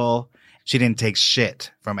example. She didn't take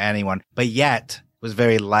shit from anyone, but yet was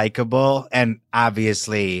very likable and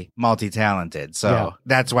obviously multi-talented. So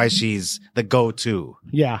that's why she's the go-to.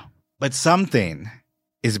 Yeah. But something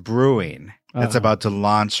is brewing that's about to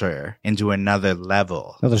launch her into another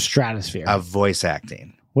level. Another stratosphere. Of voice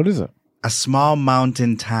acting. What is it? A small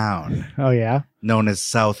mountain town. Oh, yeah? Known as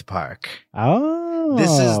South Park. Oh.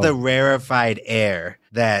 This is the rarefied air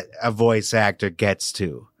that a voice actor gets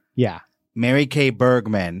to. Yeah. Mary Kay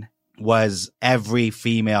Bergman was every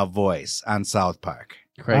female voice on South Park.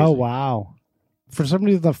 Crazy. Oh, wow. For some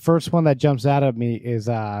reason, the first one that jumps out at me is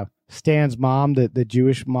Stan's mom, the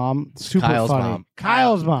Jewish mom. Super Kyle's funny. mom.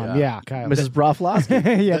 Kyle's mom, yeah. Kyle. Mrs.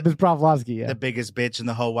 Broflovsky. Yeah, Mrs. Broflovsky, yeah. The biggest bitch in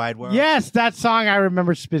the whole wide world. Yes, that song I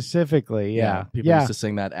remember specifically, yeah. People used to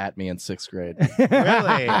sing that at me in 6th grade.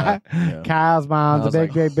 Really? Kyle's mom's a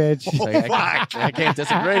big, big bitch. I can't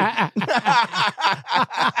disagree.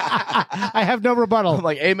 I have no rebuttal. I'm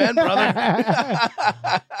like, amen, brother.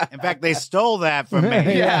 In fact, they stole that from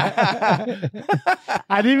me. Yeah.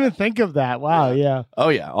 I didn't even think of that. Wow, yeah. Oh,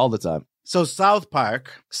 yeah, all the time. So South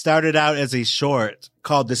Park started out as a short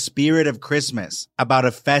called The Spirit of Christmas about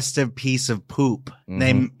a festive piece of poop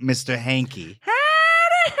named Mr. Hanky.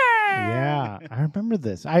 Yeah, I remember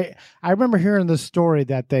this. I remember hearing this story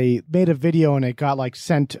that they made a video and it got like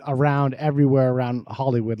sent around everywhere around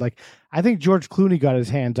Hollywood. Like I think George Clooney got his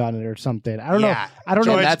hands on it or something. I don't know. I don't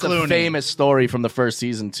know. That's a famous story from the first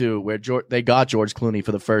season too, where they got George Clooney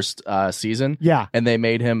for the first season. Yeah, and they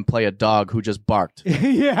made him play a dog who just barked.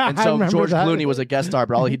 Yeah, and so George Clooney was a guest star,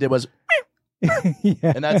 but all he did was. Yeah.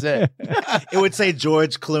 And that's it. It would say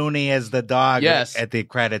George Clooney as the dog Yes. at the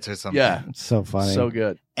credits or something. Yeah. It's so funny. So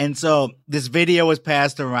good. And so this video was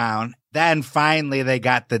passed around. Then finally they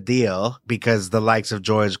got the deal because the likes of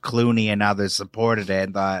George Clooney and others supported it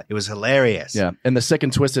and thought it was hilarious. Yeah. And the Sick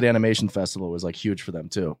and Twisted Animation Festival was like huge for them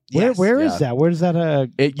too. Where is that? Where does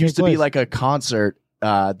that It used to place? be like a concert.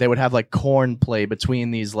 They would have like corn play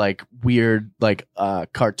between these like weird like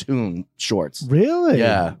cartoon shorts. Really?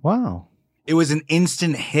 Yeah. Wow. It was an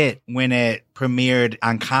instant hit when it premiered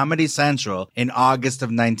on Comedy Central in August of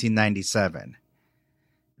 1997.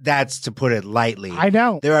 That's to put it lightly. I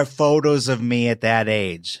know. There are photos of me at that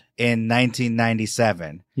age in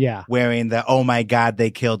 1997 Yeah. wearing the "Oh my God, they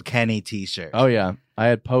killed Kenny" t-shirt. Oh yeah. I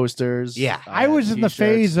had posters. Yeah. I was in the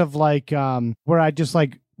phase of like where I just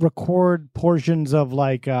like record portions of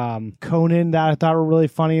like Conan that I thought were really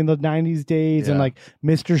funny in the 90s days and Yeah. like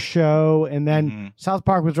Mr. Show, and then South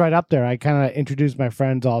Park was right up there. I kind of introduced my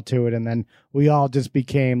friends all to it, and then we all just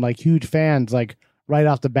became like huge fans like right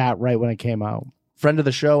off the bat right when it came out. Friend of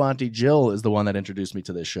the show, Auntie Jill, is the one that introduced me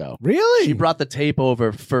to this show. Really? She brought the tape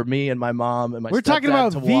over for me and my mom and my We're talking stepdad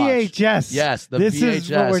about to watch. VHS. Yes, the This VHS.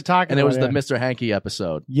 is what we're talking and it was about, the Mr. Hanky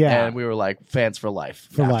episode. Yeah. And we were like fans for life.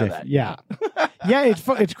 For after life. that. Yeah. Yeah,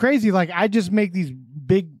 it's crazy. Like I just make these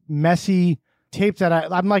big messy tapes that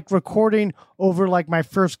I'm like recording over like my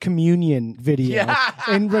first communion video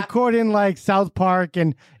and recording like South Park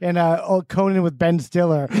and Conan with Ben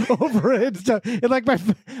Stiller over it. So it's like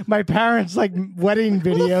my parents like wedding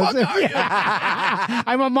videos.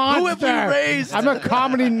 I'm a monster. Who have we raised? I'm a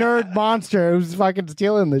comedy nerd monster who's fucking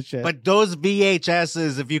stealing this shit. But those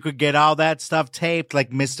VHSs, if you could get all that stuff taped,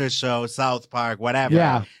 like Mr. Show, South Park, whatever,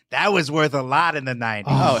 Yeah. that was worth a lot in the 90s.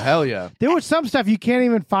 Oh, hell yeah. There was some stuff you can't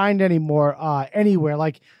even find anymore anywhere.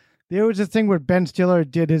 Like there was a thing where Ben Stiller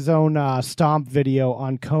did his own stomp video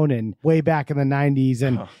on Conan way back in the 90s,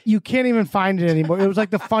 and you can't even find it anymore. It was like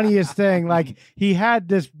the funniest thing. Like he had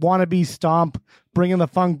this wannabe stomp, bringing the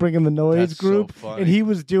funk, bringing the noise That's group, so funny. and he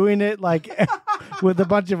was doing it like with a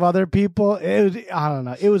bunch of other people. It was, I don't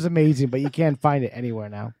know. It was amazing, but you can't find it anywhere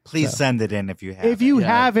now. Please So, send it in if you have if it. you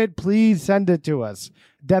have it, please send it to us.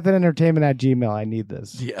 deathandentertainment@gmail.com. I need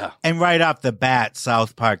this. Yeah. And right off the bat,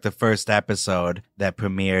 South Park, the first episode that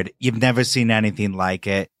premiered, you've never seen anything like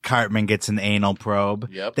it. Cartman gets an anal probe.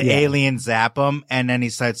 Yep. The aliens zap him, and then he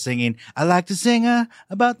starts singing, "I like to sing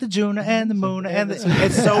about the Juna and the Moon." And it's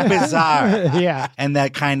so bizarre. Yeah. And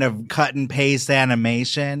that kind of cut and paste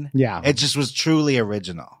animation. Yeah. It just was truly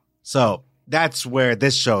original. So that's where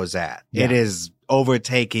this show's at. Yeah. It is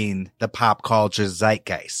overtaking the pop culture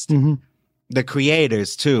zeitgeist. Mm-hmm. The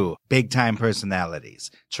creators, too, big-time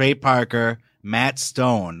personalities. Trey Parker, Matt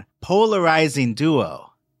Stone, polarizing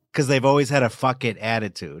duo, because they've always had a fuck it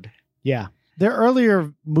attitude. Yeah. Their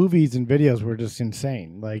earlier movies and videos were just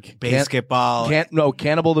insane. Like Basketball.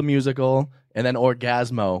 Cannibal the Musical, and then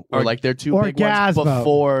Orgasmo, or like their two big ones Orgasmo.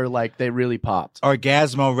 before like they really popped.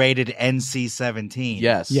 Orgasmo rated NC-17.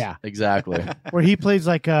 Yes. Yeah. Exactly. where he plays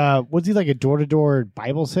like was he like a door-to-door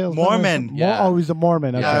Bible salesman? Mormon. Yeah. Oh, he's a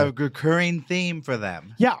Mormon. Okay. A recurring theme for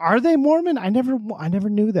them. Yeah, are they Mormon? I never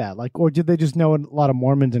knew that. Like, or did they just know a lot of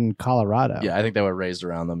Mormons in Colorado? Yeah, I think they were raised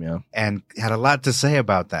around them, yeah. And had a lot to say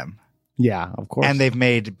about them. Yeah, of course. And they've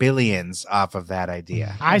made billions off of that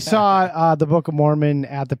idea. I saw the Book of Mormon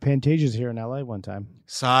at the Pantages here in LA one time.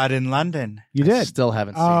 Saw it in London. You did? Still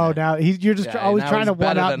haven't seen Oh, it. now you're just Yeah, always now trying he's to one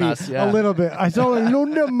better up than me us, yeah. a little bit. I saw it in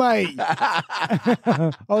London, mate.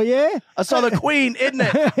 Oh yeah, I saw the Queen, isn't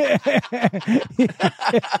it?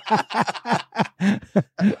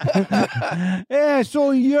 Yeah, I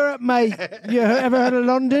saw Europe, mate. You ever heard of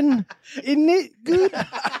London? Isn't it good?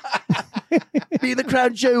 Be the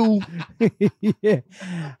crown jewel. Yeah.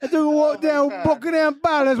 I took a walk down Buckingham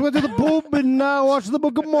Palace, went to the pub, and watched the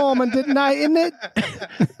Book of Mormon, didn't I? Isn't it?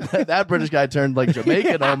 That British guy turned like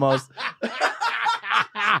Jamaican almost.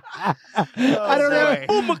 I don't know.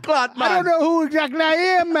 I don't know who exactly I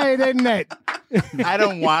am, mate, isn't it? I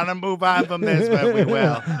don't want to move on from this, but we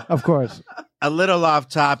will. Of course. A little off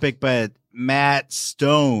topic, but Matt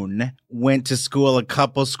Stone went to school a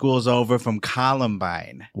couple schools over from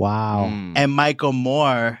Columbine. Wow. And Michael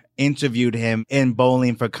Moore interviewed him in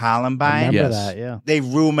Bowling for Columbine. I remember that, yeah. They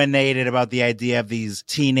ruminated about the idea of these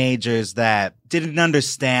teenagers that didn't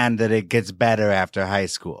understand that it gets better after high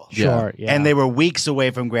school. Sure, yeah. And they were weeks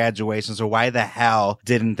away from graduation, so why the hell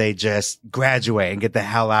didn't they just graduate and get the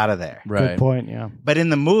hell out of there? Right. Good point, yeah. But in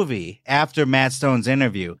the movie, after Matt Stone's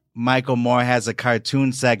interview, Michael Moore has a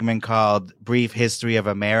cartoon segment called Brief History of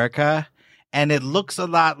America. And it looks a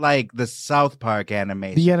lot like the South Park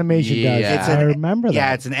animation. The animation does. I remember that.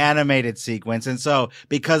 Yeah, it's an animated sequence. And so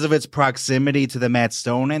because of its proximity to the Matt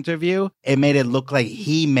Stone interview, it made it look like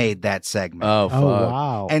he made that segment. Oh, fuck.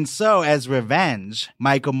 Wow. And so as revenge,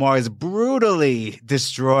 Michael Moore is brutally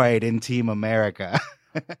destroyed in Team America.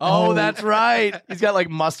 Oh, that's right. He's got like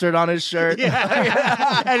mustard on his shirt.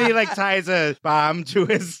 Yeah. And he like ties a bomb to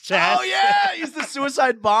his chest. Oh, yeah. He's the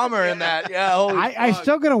suicide bomber in that. Yeah. I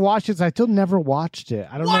still gonna watch this. I still never watched it.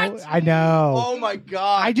 I don't know. I know. Oh my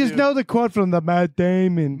God. I just know the quote from the Matt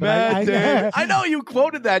Damon. But Matt Damon. I know you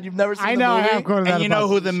quoted that. You've never seen I the know movie. I have quoted that. And you know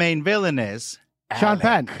who the main villain is? Sean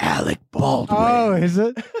Penn. Alec Baldwin. Oh, is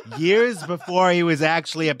it? Years before he was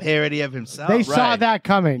actually a parody of himself. They saw that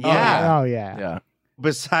coming. Yeah. Oh, yeah. Yeah.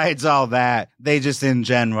 Besides all that, they just in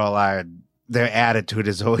general are, their attitude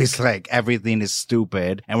is always like everything is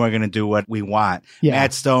stupid and we're going to do what we want. Yeah.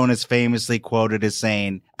 Matt Stone is famously quoted as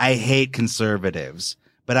saying, I hate conservatives,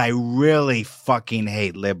 but I really fucking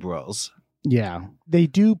hate liberals. Yeah. They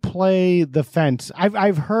do play the fence.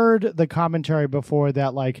 I've heard the commentary before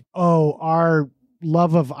that like, oh, our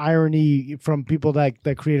love of irony from people like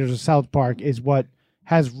the creators of South Park is what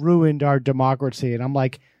has ruined our democracy. And I'm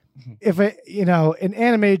like, if an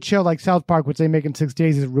animated show like South Park, which they make in 6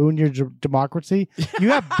 days, has ruined your democracy, you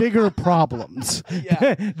have bigger problems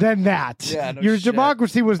than that. Yeah, no your shit.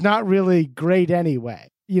 democracy was not really great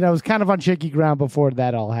anyway. It was kind of on shaky ground before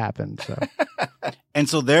that all happened. So, And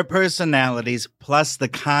so their personalities plus the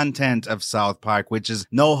content of South Park, which is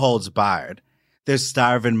no holds barred. There's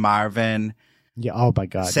Starvin' Marvin. yeah. Oh my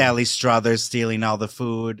God. Sally Struthers stealing all the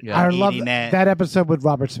food. I love eating it. that episode with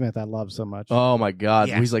Robert Smith. I love so much. Oh my God.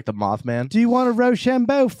 Yeah. He's like the Mothman. Do you want a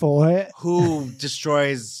Rochambeau for it? Who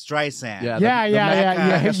destroys Streisand. Yeah.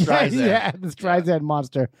 Yeah. Streisand. Yeah, the Streisand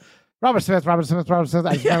monster. Robert Smith. I just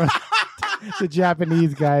remember the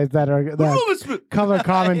Japanese guys that are color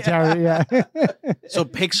commentary. Yeah. So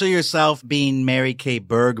picture yourself being Mary Kay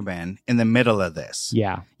Bergman in the middle of this.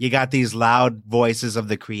 Yeah. You got these loud voices of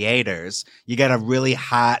the creators. You got a really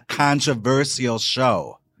hot, controversial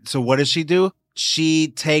show. So what does she do? She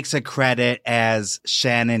takes a credit as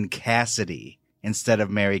Shannon Cassidy instead of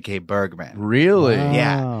Mary Kay Bergman. Really? Wow.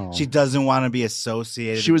 Yeah. She doesn't want to be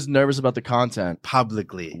associated She was nervous about the content.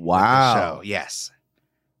 publicly Wow. with the show. Yes.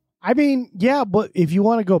 I mean, yeah, but if you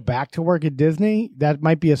want to go back to work at Disney, that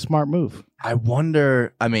might be a smart move. I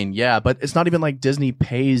wonder. I mean, yeah, but it's not even like Disney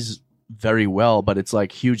pays very well, but it's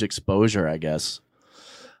like huge exposure, I guess.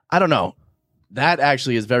 I don't know. That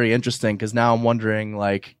actually is very interesting because now I'm wondering,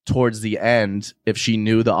 like, towards the end, if she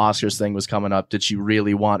knew the Oscars thing was coming up, did she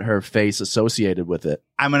really want her face associated with it?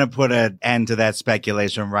 I'm going to put an end to that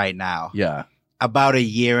speculation right now. Yeah. About a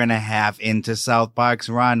year and a half into South Park's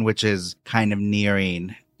run, which is kind of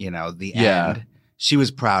nearing, the end, she was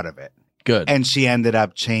proud of it. Good. And she ended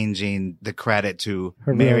up changing the credit to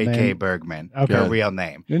Her Mary real Kay name. Bergman, Okay. her real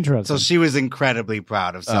name. Interesting. So she was incredibly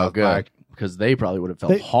proud of South Park. Because they probably would have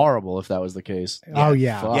felt They- horrible if that was the case. Oh,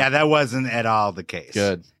 yeah. Fuck. Yeah, that wasn't at all the case.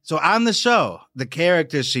 Good. So on the show, the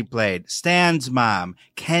characters she played, Stan's mom,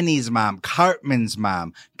 Kenny's mom, Cartman's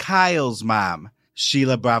mom, Kyle's mom,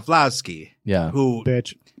 Sheila Broflovsky, Yeah. who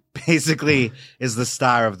Bitch. basically is the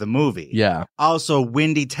star of the movie. Yeah. Also,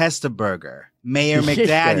 Wendy Testaberger, Mayor Yeah.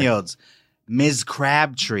 McDaniels, Ms.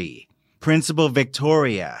 Crabtree, Principal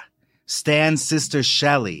Victoria, Stan's sister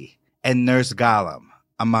Shelley, and Nurse Gollum,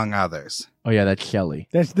 among others. Oh, yeah, that's Kelly.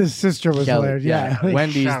 That's the sister was Kelly. hilarious. Yeah.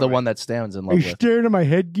 Wendy's the Shelley. one that Stan's in Are love you with. staring at my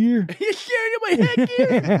headgear? You're staring at my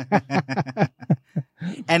headgear.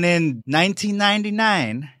 And in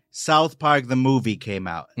 1999, South Park the movie came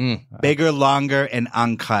out. Bigger, longer, and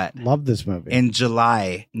uncut. Love this movie. In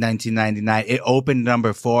July 1999, it opened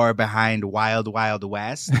number 4 behind Wild Wild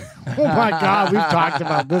West Oh my God, we've talked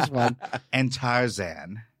about this one. and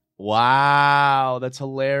Tarzan. Wow, that's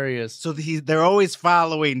hilarious. So they're always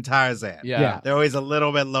following Tarzan. Yeah. They're always a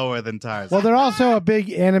little bit lower than Tarzan. Well, they're also a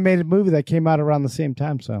big animated movie that came out around the same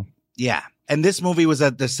time. So Yeah. And this movie was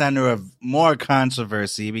at the center of more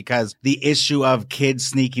controversy because the issue of kids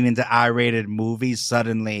sneaking into R-rated movies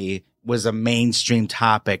suddenly was a mainstream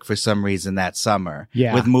topic for some reason that summer.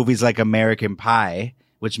 Yeah. With movies like American Pie,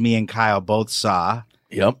 which me and Kyle both saw.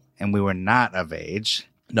 Yep. And we were not of age.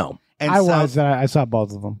 No. And I saw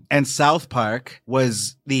both of them. And South Park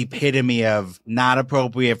was the epitome of not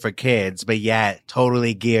appropriate for kids, but yet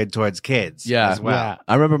totally geared towards kids as well. Yeah.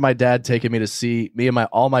 I remember my dad taking me to see me and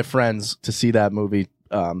all my friends to see that movie,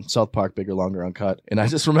 South Park, Bigger, Longer, Uncut. And I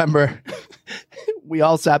just remember we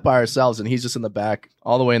all sat by ourselves, and he's just in the back,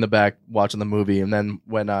 all the way in the back, watching the movie. And then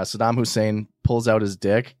when Saddam Hussein pulls out his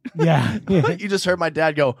dick, yeah. you just heard my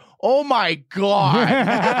dad go, "Oh my God."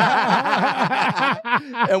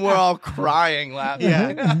 And we're all crying, laughing.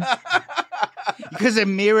 Yeah. Because it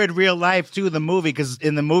mirrored real life too, the movie. Because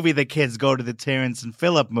in the movie, the kids go to the Terrence and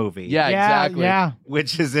Phillip movie. Yeah, exactly. Yeah.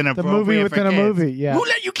 Which is inappropriate. The movie within a movie. Yeah. Who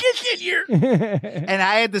let you kids in here? And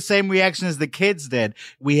I had the same reaction as the kids did.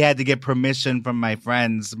 We had to get permission from my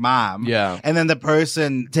friend's mom. Yeah. And then the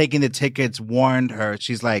person taking the tickets warned her.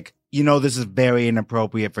 She's like, you know, this is very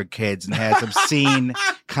inappropriate for kids and has obscene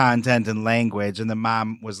content and language. And the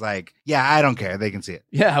mom was like, yeah, I don't care. They can see it.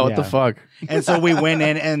 Yeah, what the fuck? And so we went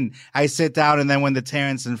in and I sit down, and then when the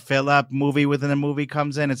Terrence and Phillip movie within a movie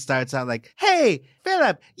comes in, it starts out like, hey,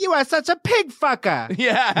 Phillip, you are such a pig fucker.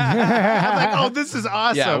 Yeah. I'm like, oh, this is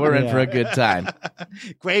awesome. Yeah, we're in for a good time.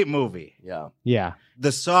 Great movie. Yeah. Yeah.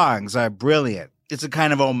 The songs are brilliant. It's a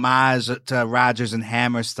kind of homage to Rodgers and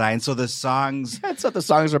Hammerstein. So the songs... That's what the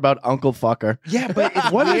songs are about, Uncle Fucker. Yeah, but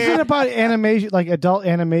it's What weird. is it about animation, like adult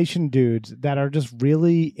animation dudes that are just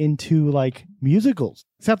really into like musicals?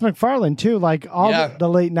 Seth MacFarlane too, like all the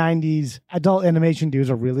late 90s adult animation dudes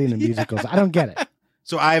are really into musicals. I don't get it.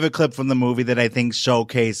 So I have a clip from the movie that I think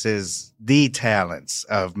showcases the talents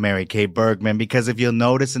of Mary Kay Bergman, because if you'll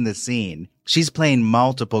notice in the scene, she's playing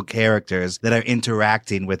multiple characters that are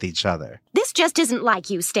interacting with each other. This just isn't like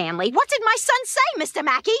you, Stanley. What did my son say, Mr.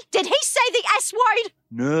 Mackey? Did he say the S word?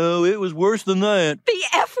 No, it was worse than that. The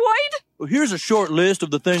F word? Well, here's a short list of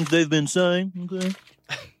the things they've been saying. Okay.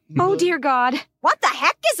 Oh, dear God. What the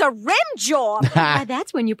heck is a rim job? Why,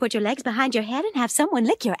 that's when you put your legs behind your head and have someone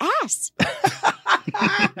lick your ass.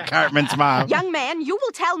 Cartman's mom. Young man, you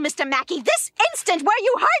will tell Mr. Mackey this instant where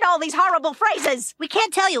you heard all these horrible phrases. We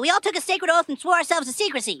can't tell you. We all took a sacred oath and swore ourselves to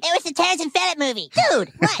secrecy. It was the Terrence and Phillip movie.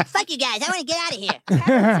 Dude, what? Fuck you guys. I want to get out of here.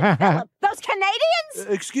 Terrence and Phillip. Those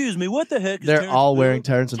Canadians? Excuse me, what the heck is They're Terrence all and wearing Phillip?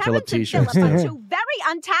 Terrence and Phillip t-shirts. Phillip are two very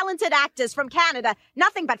untalented actors from Canada.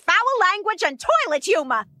 Nothing but foul language and toilet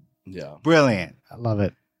humor. Yeah. Brilliant. I love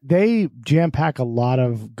it. They jam pack a lot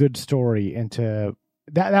of good story into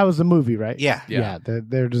that. That was the movie, right? Yeah. Yeah.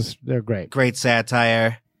 They're great. Great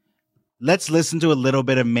satire. Let's listen to a little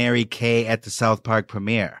bit of Mary Kay at the South Park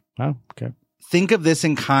premiere. Oh, okay. Think of this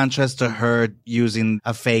in contrast to her using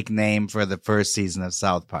a fake name for the first season of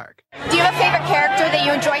South Park. Do you have a favorite character that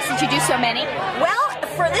you enjoy since you do so many? Well,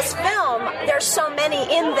 for this film, there's so many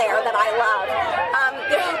in there that I love.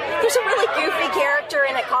 There's a really goofy character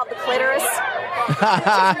in it called the Clitoris, which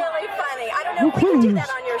is really funny. I don't know if we can do that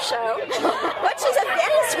on your show, but she's a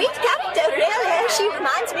very sweet character, really. She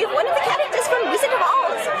reminds me of one of the characters from Wizard of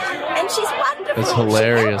Oz, and she's wonderful. It's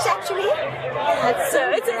hilarious. She helps, actually.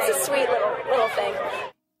 It's a sweet little thing.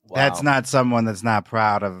 Wow. That's not someone that's not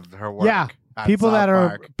proud of her work. Yeah. on People South that are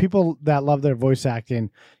Park. people that love their voice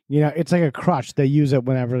acting, you know, it's like a crutch. They use it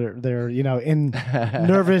whenever they're, you know, in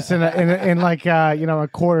nervous in like you know, a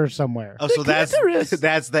corner somewhere. Oh, so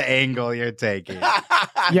that's the angle you're taking.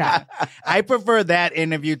 Yeah. I prefer that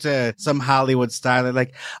interview to some Hollywood style.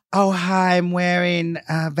 Like, oh, hi, I'm wearing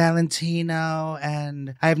Valentino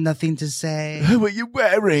and I have nothing to say. What are you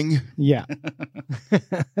wearing? Yeah.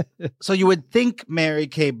 So you would think Mary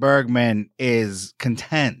Kay Bergman is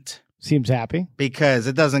content. Seems happy. Because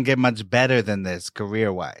it doesn't get much better than this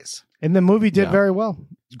career-wise. And the movie did very well.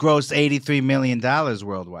 Grossed $83 million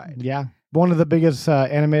worldwide. Yeah. One of the biggest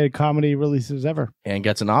animated comedy releases ever. And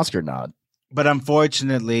gets an Oscar nod. But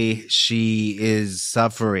unfortunately, she is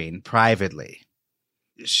suffering privately.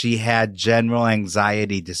 She had general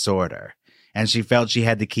anxiety disorder. And she felt she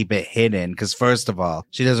had to keep it hidden because, first of all,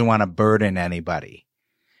 she doesn't want to burden anybody.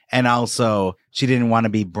 And also, she didn't want to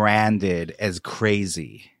be branded as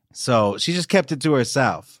crazy. So she just kept it to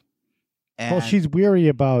herself. And Well, she's weary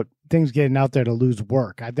about things getting out there to lose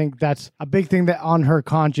work. I think that's a big thing that on her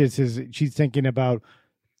conscience is she's thinking about,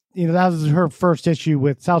 you know, that was her first issue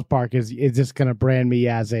with South Park is this going to brand me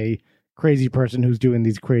as a crazy person who's doing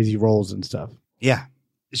these crazy roles and stuff. Yeah.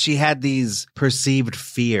 She had these perceived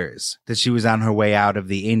fears that she was on her way out of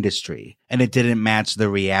the industry and it didn't match the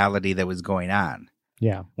reality that was going on.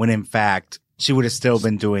 Yeah. When in fact, she would have still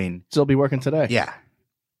been Still be working today. Yeah.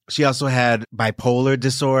 She also had bipolar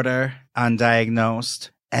disorder, undiagnosed.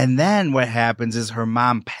 And then what happens is her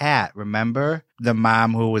mom, Pat, remember? The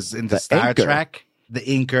mom who was into Star Inker. Trek? The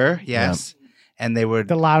Inker, yes. Yeah. And they were...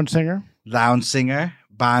 The lounge singer. Lounge singer.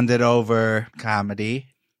 bonded over comedy.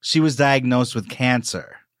 She was diagnosed with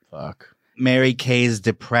cancer. Fuck. Mary Kay's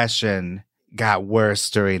depression got worse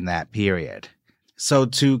during that period. So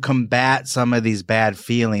to combat some of these bad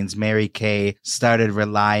feelings, Mary Kay started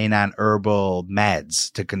relying on herbal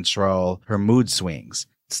meds to control her mood swings.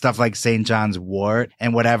 Stuff like St. John's wort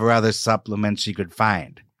and whatever other supplements she could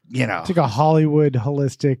find. You know. It's like a Hollywood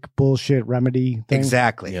holistic bullshit remedy thing.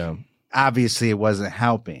 Exactly. Yeah. Obviously, it wasn't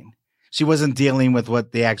helping. She wasn't dealing with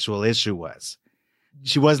what the actual issue was.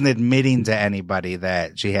 She wasn't admitting to anybody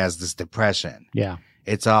that she has this depression. Yeah.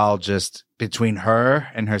 It's all just between her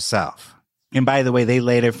and herself. And by the way, they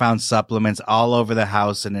later found supplements all over the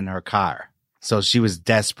house and in her car. So she was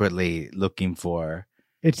desperately looking for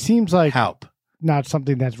It seems like help. Not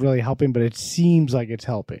something that's really helping, but it seems like it's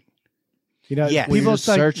helping. You know, Yes. Well, you're people just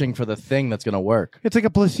searching for the thing that's going to work. It's like a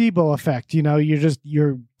placebo effect. You know,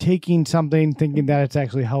 you're taking something thinking that it's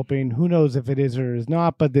actually helping. Who knows if it is or is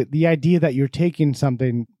not, but the idea that you're taking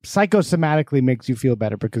something psychosomatically makes you feel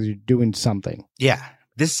better because you're doing something. Yeah.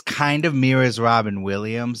 This kind of mirrors Robin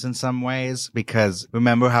Williams in some ways, because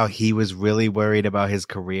remember how he was really worried about his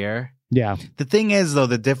career? Yeah. The thing is, though,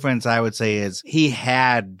 the difference I would say is he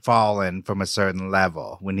had fallen from a certain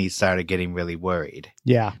level when he started getting really worried.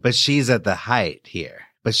 Yeah. But she's at the height here,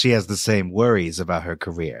 but she has the same worries about her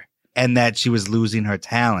career and that she was losing her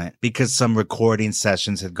talent because some recording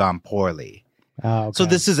sessions had gone poorly. Okay. So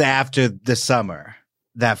this is after the summer,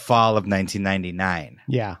 that fall of 1999.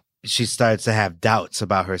 Yeah. She starts to have doubts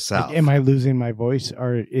about herself. Like, am I losing my voice,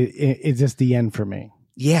 or is this the end for me?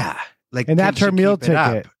 Yeah. Like, and that's can her she meal keep it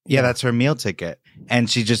up? ticket. Yeah, that's her meal ticket. And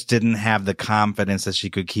she just didn't have the confidence that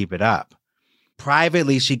she could keep it up.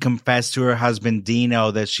 Privately, she confessed to her husband,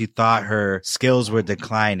 Dino, that she thought her skills were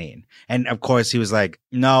declining. And of course, he was like,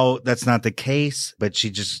 no, that's not the case. But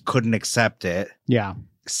she just couldn't accept it. Yeah.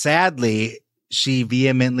 Sadly, she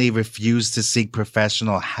vehemently refused to seek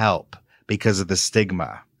professional help because of the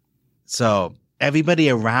stigma. So everybody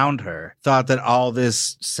around her thought that all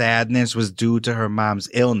this sadness was due to her mom's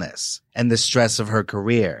illness and the stress of her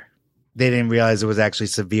career. They didn't realize it was actually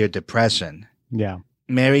severe depression. Yeah.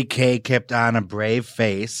 Mary Kay kept on a brave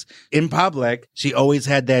face. In public, she always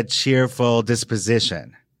had that cheerful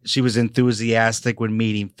disposition. She was enthusiastic when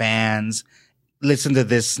meeting fans. Listen to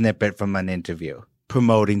this snippet from an interview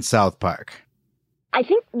promoting South Park. I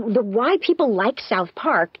think why people like South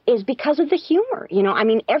Park is because of the humor. You know, I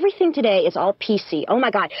mean, everything today is all PC. Oh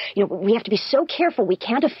my God, you know, we have to be so careful. We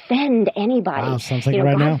can't offend anybody. Wow, sounds like you know,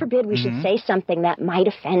 right God now. forbid we should say something that might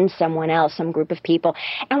offend someone else, some group of people.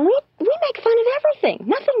 And we make fun of everything.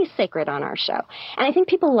 Nothing is sacred on our show. And I think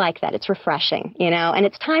people like that. It's refreshing, you know, and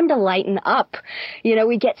it's time to lighten up. You know,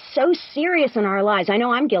 we get so serious in our lives. I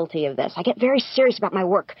know I'm guilty of this. I get very serious about my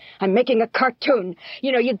work. I'm making a cartoon.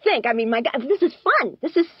 You know, you'd think, I mean, my God, this is fun.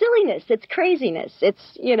 This is silliness. It's craziness. It's,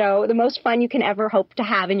 you know, the most fun you can ever hope to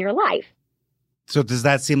have in your life. So does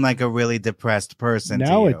that seem like a really depressed person to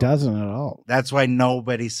No, you? it doesn't at all. That's why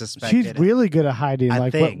nobody suspected She's really good at hiding. I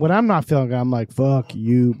Like think. when I'm not feeling good, I'm like, fuck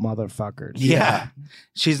you, motherfuckers. Yeah.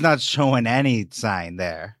 She's not showing any sign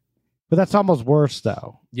there. But that's almost worse,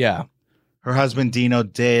 though. Yeah. Her husband Dino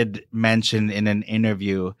did mention in an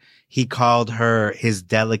interview he called her his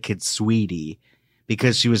delicate sweetie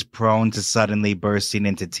because she was prone to suddenly bursting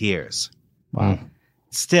into tears. Wow.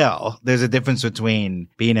 Still, there's a difference between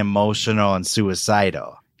being emotional and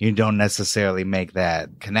suicidal. You don't necessarily make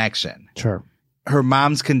that connection. Sure. Her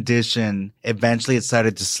mom's condition, eventually it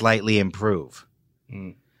started to slightly improve.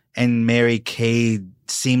 And Mary Kay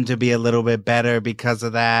seemed to be a little bit better because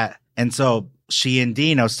of that. And so she and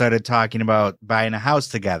Dino started talking about buying a house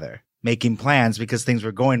together, making plans because things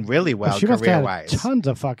were going really well She must have career-wise. had tons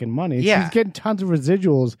of fucking money. Yeah. She's getting tons of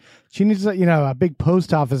residuals. She needs, you know, a big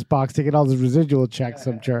post office box to get all the residual checks,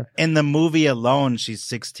 I'm sure. In the movie alone, she's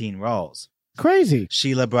 16 roles. Crazy.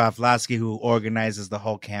 Sheila Broflovsky, who organizes the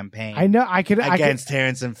whole campaign. I know. against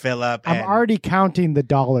Terrence and Phillip. I'm already counting the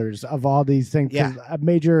dollars of all these things. 'Cause a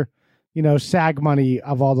major, you know, SAG money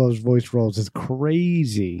of all those voice roles is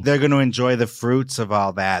crazy. They're going to enjoy the fruits of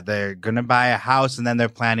all that. They're going to buy a house, and then they're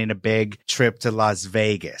planning a big trip to Las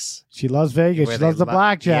Vegas. She loves Vegas. Where She loves they the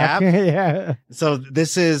blackjack. Yep. Yeah. So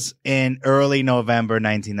this is in early November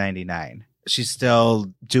 1999. She's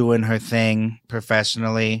still doing her thing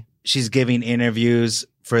professionally. She's giving interviews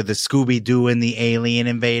for the Scooby-Doo and the Alien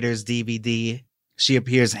Invaders DVD. She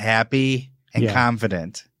appears happy and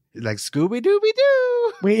confident. Like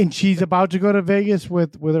Scooby-Dooby-Doo. Wait, and she's about to go to Vegas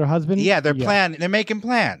with her husband? Yeah, they're making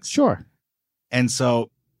plans. Sure. And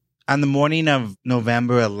so on the morning of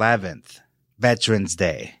November 11th, Veterans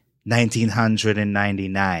Day,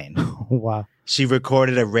 1999, Wow. she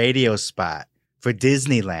recorded a radio spot for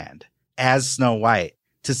Disneyland as Snow White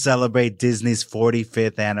to celebrate Disney's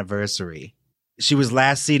 45th anniversary. She was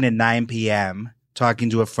last seen at 9 p.m. talking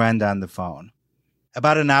to a friend on the phone.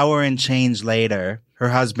 About an hour and change later, her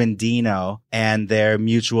husband Dino and their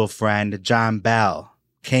mutual friend John Bell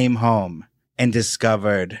came home and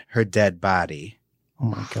discovered her dead body. Oh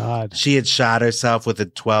my God. She had shot herself with a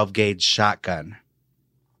 12-gauge shotgun.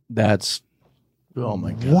 That's... Oh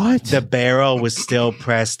my God. What? The barrel was still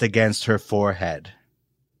pressed against her forehead.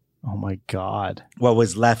 Oh my God. What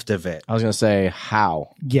was left of it. I was going to say,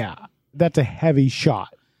 how? Yeah, that's a heavy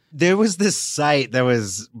shot. There was this site that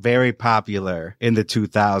was very popular in the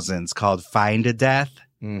 2000s called Find a Death.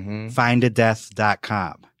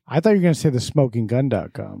 Findadeath.com. I thought you were going to say the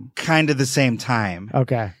smokinggun.com. Kind of the same time.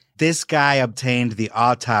 Okay. This guy obtained the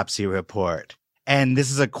autopsy report. And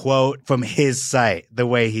this is a quote from his site, the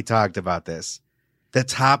way he talked about this. The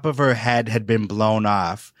top of her head had been blown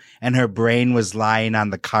off, and her brain was lying on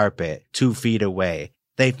the carpet 2 feet away.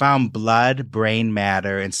 They found blood, brain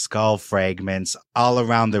matter, and skull fragments all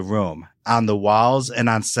around the room, on the walls, and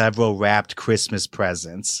on several wrapped Christmas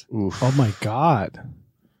presents. Oof. Oh my God.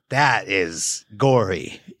 That is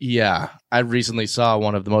gory. Yeah. I recently saw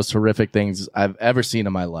one of the most horrific things I've ever seen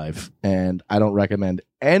in my life, and I don't recommend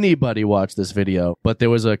anybody watch this video, but there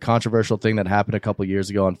was a controversial thing that happened a couple years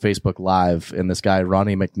ago on Facebook Live, and this guy,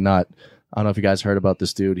 Ronnie McNutt, I don't know if you guys heard about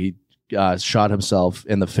this dude. He shot himself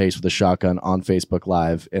in the face with a shotgun on Facebook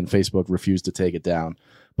Live, and Facebook refused to take it down.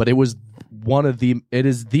 But it was it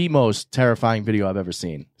is the most terrifying video I've ever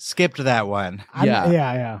seen. Skipped that one.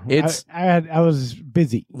 Yeah. I was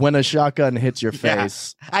busy. When a shotgun hits your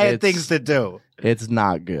face, I had things to do. It's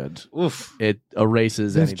not good. Oof. It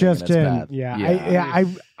erases This anything just that's in. bad. Yeah.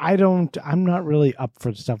 I'm not really up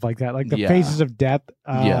for stuff like that. Like the Faces of Death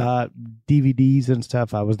DVDs and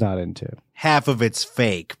stuff, I was not into. Half of it's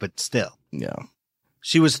fake, but still. Yeah.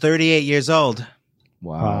 She was 38 years old.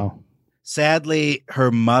 Wow. Sadly, her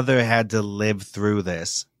mother had to live through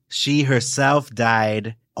this. She herself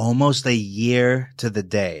died almost a year to the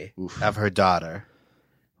day of her daughter.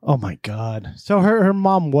 Oh my God. So her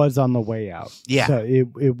mom was on the way out. Yeah. So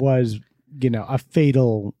it was, a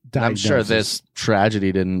fatal diagnosis. I'm sure this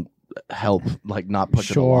tragedy didn't help, not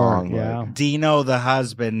push it along. Yeah. Dino, the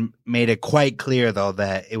husband, made it quite clear, though,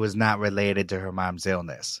 that it was not related to her mom's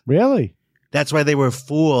illness. Really? That's why they were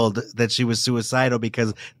fooled that she was suicidal,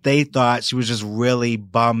 because they thought she was just really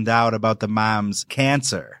bummed out about the mom's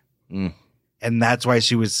cancer. Mm. And that's why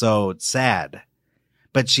she was so sad.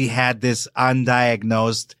 But she had this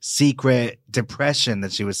undiagnosed secret depression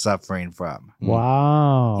that she was suffering from.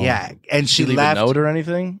 Wow. Yeah. And she leave left a note or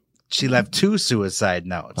anything? She left 2 suicide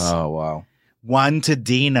notes. Oh, wow. One to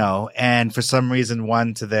Dino, and for some reason,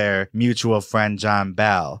 one to their mutual friend, John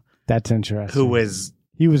Bell. That's interesting. Who was...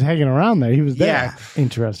 He was hanging around there. He was there. Yeah.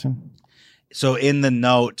 Interesting. So in the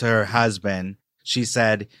note to her husband, she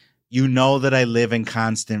said, "You know that I live in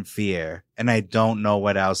constant fear, and I don't know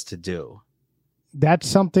what else to do." That's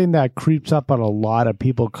something that creeps up on a lot of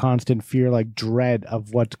people, constant fear, like dread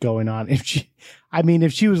of what's going on. If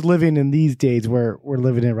she was living in these days where we're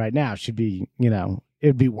living in right now, she'd be,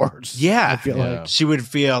 it'd be worse. Yeah. I feel like. She would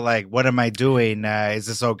feel like, what am I doing? Is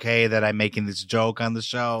this okay that I'm making this joke on the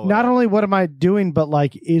show? Not only what am I doing, but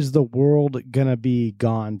is the world going to be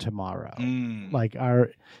gone tomorrow?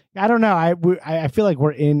 I don't know. I feel like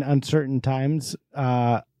we're in uncertain times.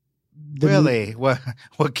 Really? What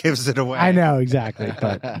gives it away? I know, exactly.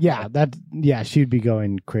 But she'd be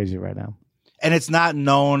going crazy right now. And it's not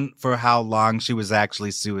known for how long she was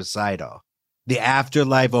actually suicidal. The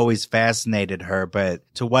afterlife always fascinated her, but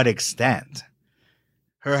to what extent?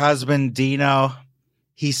 Her husband, Dino,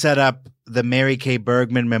 he set up the Mary Kay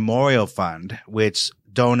Bergman Memorial Fund, which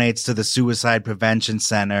donates to the Suicide Prevention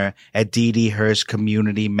Center at D.D. Hirsch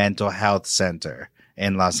Community Mental Health Center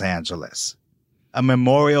in Los Angeles. A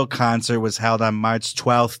memorial concert was held on March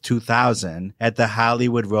 12, 2000 at the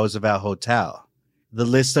Hollywood Roosevelt Hotel. The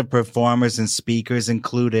list of performers and speakers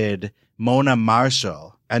included Mona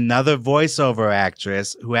Marshall, another voiceover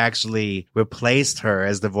actress who actually replaced her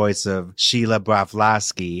as the voice of Sheila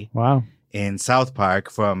Broflovsky in South Park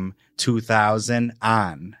from 2000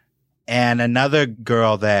 on. And another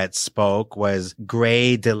girl that spoke was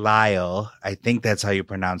Gray Delisle. I think that's how you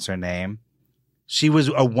pronounce her name. She was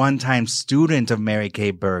a one-time student of Mary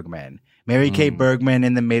Kay Bergman. Mary Kay Bergman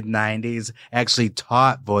in the mid-90s actually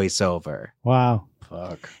taught voiceover. Wow.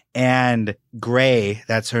 Fuck. And Gray,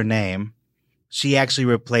 that's her name, she actually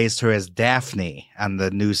replaced her as Daphne on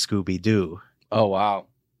the new Scooby-Doo. Oh, wow.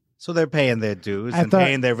 So they're paying their dues and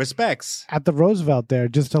paying their respects. At the Roosevelt there,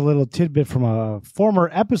 just a little tidbit from a former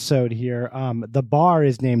episode here. The bar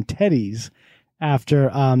is named Teddy's. after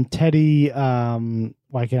Teddy.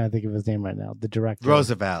 Why can't I think of his name right now? The director.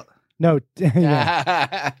 Roosevelt. No,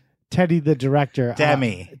 yeah. Teddy, the director.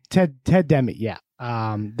 Demi. Ted Demi. Yeah.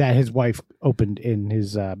 That his wife opened in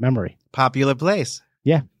his memory. Popular place.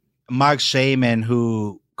 Yeah. Mark Shaman,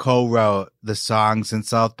 who co-wrote the songs in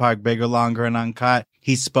South Park, Bigger, Longer, and Uncut,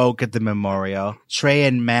 he spoke at the memorial. Trey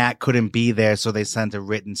and Matt couldn't be there, so they sent a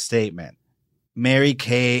written statement. Mary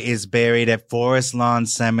Kay is buried at Forest Lawn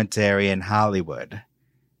Cemetery in Hollywood.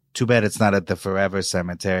 Too bad it's not at the Forever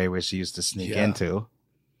Cemetery where she used to sneak into.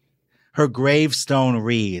 Her gravestone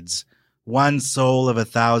reads, "One soul of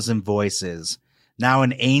 1,000 voices, now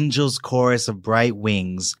an angel's chorus of bright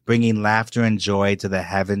wings, bringing laughter and joy to the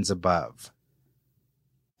heavens above."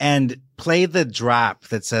 And play the drop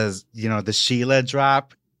that says, the Sheila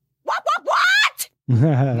drop. What?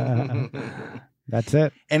 That's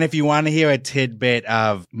it. And if you want to hear a tidbit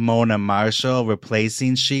of Mona Marshall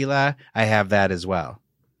replacing Sheila, I have that as well.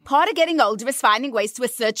 Part of getting older is finding ways to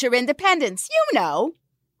assert your independence. You know.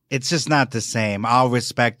 It's just not the same. All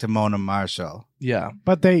respect to Mona Marshall. Yeah.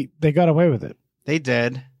 But they got away with it. They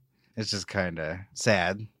did. It's just kind of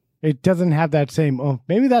sad. It doesn't have that same. Oh,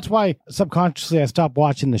 maybe that's why subconsciously I stopped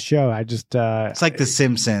watching the show. I just. It's like The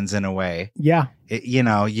Simpsons in a way. Yeah. You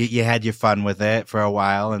had your fun with it for a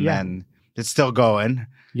while, and then it's still going.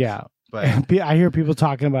 Yeah. But I hear people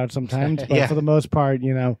talking about it sometimes, but for the most part,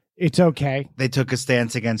 it's okay. They took a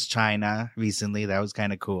stance against China recently. That was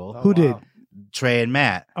kind of cool. Who did? Trey and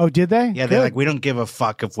Matt. Oh, did they? Yeah, they're like, we don't give a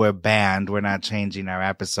fuck if we're banned. We're not changing our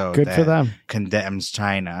episode. Good for them. Condemns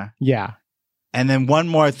China. Yeah. And then one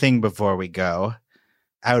more thing before we go.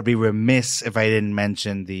 I would be remiss if I didn't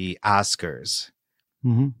mention the Oscars.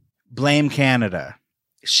 Mm-hmm. Blame Canada.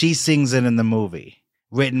 She sings it in the movie.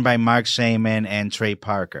 Written by Mark Shaman and Trey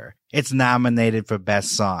Parker. It's nominated for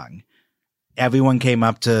Best Song. Everyone came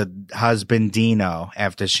up to husband Dino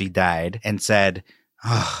after she died and said,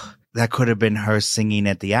 "Oh, that could have been her singing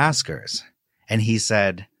at the Oscars." And he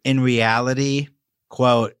said, in reality,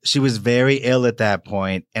 quote, "She was very ill at that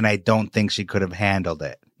point, and I don't think she could have handled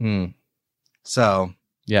it." So,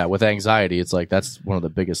 yeah, with anxiety, it's like that's one of the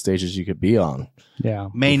biggest stages you could be on. Yeah.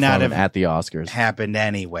 May not have at the Oscars happened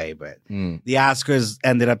anyway, but the Oscars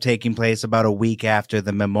ended up taking place about a week after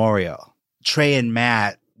the memorial. Trey and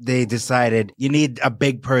Matt, they decided you need a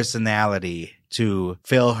big personality to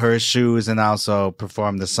fill her shoes and also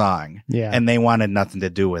perform the song. Yeah. And they wanted nothing to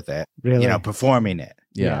do with it. Really? Performing it.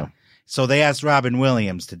 Yeah. So they asked Robin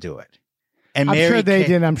Williams to do it. And I'm Mary sure they Kay-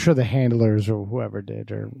 did. I'm sure the handlers or whoever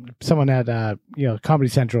did, or someone at Comedy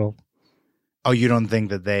Central. Oh, you don't think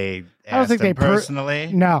that they asked I don't think him they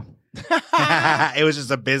personally? No. It was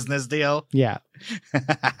just a business deal? Yeah.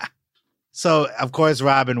 So, of course,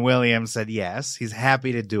 Robin Williams said yes. He's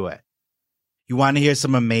happy to do it. You want to hear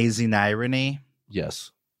some amazing irony?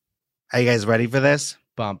 Yes. Are you guys ready for this?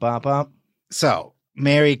 Bum, bum, bum. So,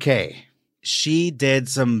 Mary Kay, she did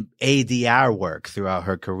some ADR work throughout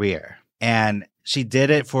her career. And she did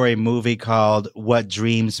it for a movie called What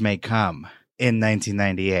Dreams May Come in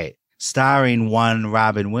 1998, starring one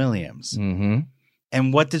Robin Williams. Mm-hmm.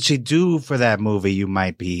 And what did she do for that movie, you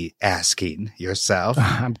might be asking yourself?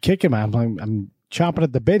 I'm kicking I'm chomping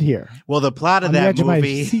at the bit here. Well, the plot of On the that edge of my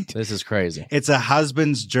movie, seat. This is crazy. it's a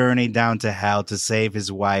husband's journey down to hell to save his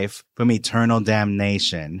wife from eternal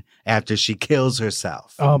damnation after she kills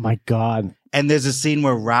herself. Oh, my God. And there's a scene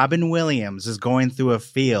where Robin Williams is going through a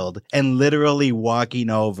field and literally walking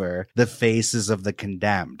over the faces of the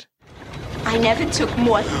condemned. I never took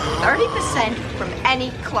more than 30% from any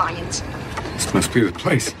client. This must be the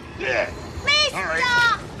place.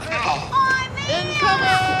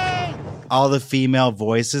 All the female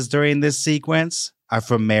voices during this sequence are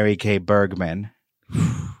from Mary Kay Bergman.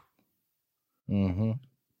 Mm-hmm.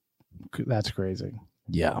 That's crazy.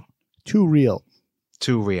 Yeah. Too real.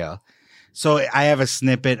 Too real. So I have a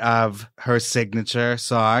snippet of her signature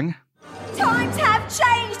song. Times have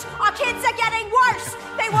changed. Our kids are getting worse.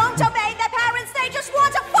 They won't obey their parents. They just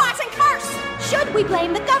want to fart and curse. Should we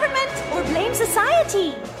blame the government or blame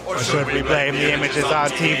society? Or should we blame the images on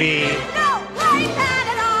TV? No, blame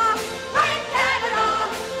Canada. Blame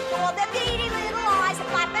Canada. For their beady little eyes and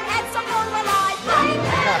flapping heads of full of lies. Blame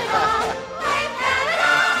Canada. Blame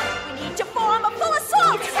Canada. We need to form a full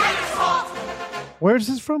assault. Where's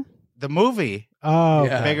this from? The movie. Oh,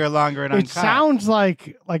 Yeah. Bigger, longer, and It uncut. sounds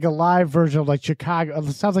like a live version of like Chicago.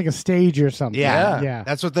 It sounds like a stage or something. Yeah.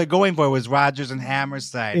 That's what they're going for, was Rodgers and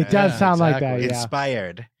Hammerstein. It does sound like that, yeah.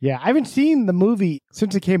 Inspired. Yeah, I haven't seen the movie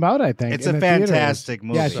since it came out, I think. It's in a the theaters. fantastic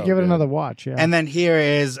movie. Yeah, I should give it another watch. Yeah. And then here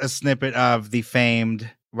is a snippet of the famed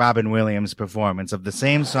Robin Williams performance of the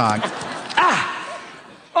same song.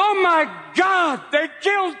 Oh my God! God, they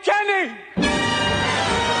killed Kenny!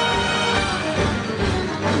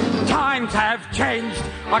 Times have changed.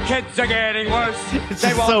 Our kids are getting worse.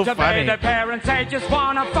 They won't obey their parents. They just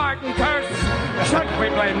want to fart and curse. Should we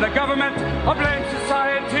blame the government or blame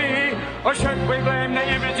society? Or should we blame the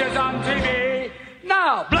images on TV?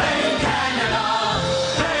 No, blame Canada.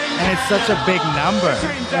 And it's such a big number.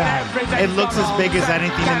 It looks as big as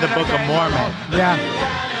anything in the Book of Mormon. Yeah.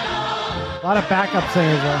 A lot of backup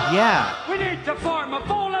singers there. Yeah. We need to form a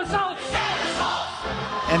full assault.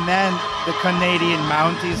 And then the Canadian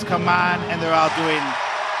Mounties come on, and they're all doing,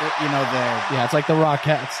 their... Yeah, it's like the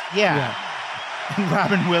Rockettes. Yeah. And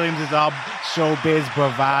Robin Williams is all showbiz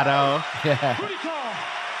bravado. Yeah. Booty call.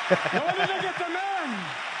 Now, where did they get the men?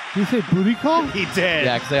 Did you say booty call? He did.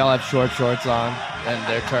 Yeah, because they all have short shorts on, and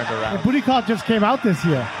they're turned around. The booty call just came out this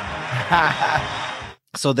year.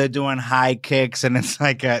 So they're doing high kicks, and it's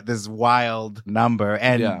like this wild number.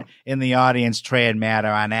 And in the audience, Trey and Matt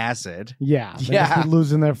are on acid. Yeah. They're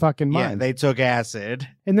losing their fucking minds. Yeah, they took acid.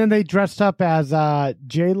 And then they dressed up as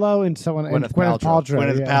J-Lo and someone. Gwyneth Paltrow.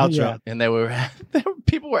 Gwyneth Paltrow. Yeah. And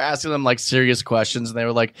people were asking them like serious questions, and they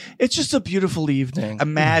were like, "It's just a beautiful evening, a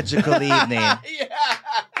magical evening."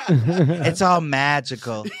 It's all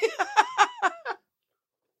magical.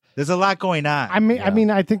 There's a lot going on. I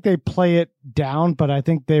mean, I think they play it down, but I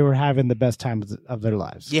think they were having the best time of their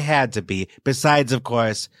lives. You had to be. Besides, of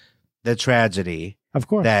course, the tragedy. Of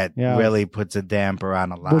course. That really puts a damper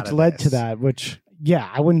on a lot which of led this. to that, which,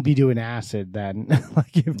 I wouldn't be doing acid then.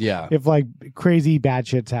 If like crazy bad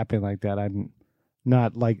shit's happening like that, I'm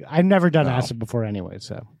not like, I've never done acid before anyway,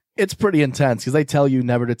 so. It's pretty intense because they tell you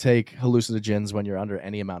never to take hallucinogens when you're under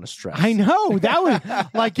any amount of stress. I know that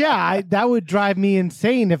would that would drive me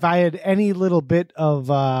insane if I had any little bit of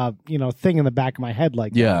thing in the back of my head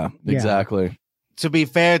like that. Yeah, exactly. To be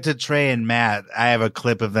fair to Trey and Matt, I have a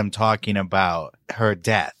clip of them talking about her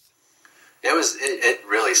death. It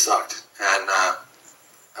really sucked, and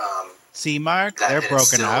see, Mark, they're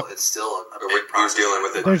broken up. It's still a big process. Dealing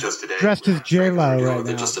with it They're just today. dressed as J-Lo right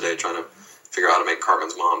now. Just today, trying to figure out how to make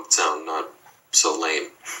Carmen's mom sound not so lame,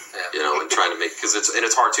 and trying to make, because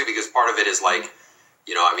it's hard too, because part of it is like,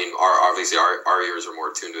 obviously our ears are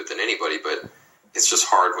more tuned to it than anybody, but it's just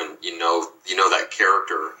hard when you know that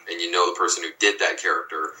character and you know the person who did that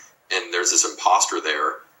character, and there's this imposter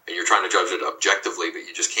there, and you're trying to judge it objectively, but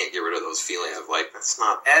you just can't get rid of those feelings of like, that's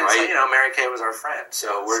not and right. So, Mary Kay was our friend,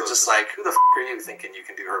 so we're just like, who the f*** are you thinking you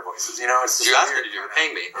can do her voices? It's just you asked me to do, you're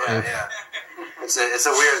paying me. Yeah. It's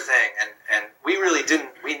a weird thing, and we really didn't.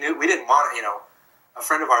 We didn't want to. A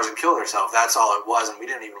friend of ours had killed herself. That's all it was, and we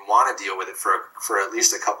didn't even want to deal with it for at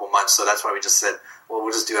least a couple months. So that's why we just said, well,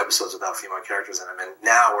 we'll just do episodes without female characters in them. And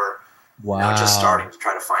now we're just starting to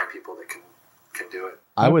try to find people that can do it.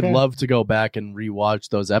 I would love to go back and rewatch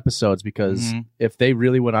those episodes because if they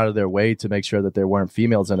really went out of their way to make sure that there weren't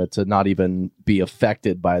females in it, to not even be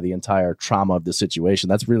affected by the entire trauma of the situation,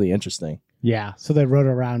 that's really interesting. Yeah, so they wrote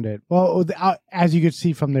around it. Well, as you could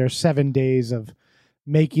see from their 7 days of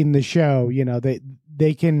making the show,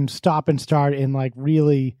 they can stop and start and like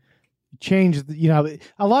really change. A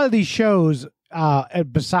lot of these shows,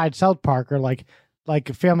 besides South Park, are like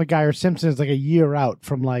Family Guy or Simpsons, like a year out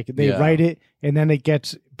from like they write it and then it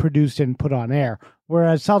gets produced and put on air.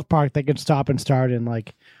 Whereas South Park, they can stop and start and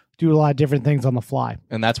like do a lot of different things on the fly.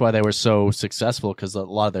 And that's why they were so successful, because a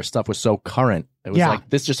lot of their stuff was so current. It was like,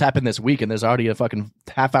 this just happened this week, and there's already a fucking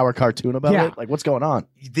half-hour cartoon about it. Like, what's going on?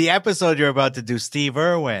 The episode you're about to do, Steve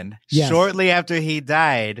Irwin, shortly after he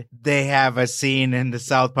died, they have a scene in the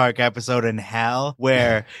South Park episode in Hell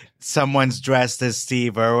where someone's dressed as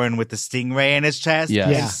Steve Irwin with the stingray in his chest,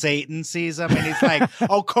 and Satan sees him, and he's like,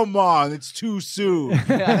 oh, come on, it's too soon. And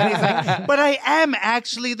he's like, but I am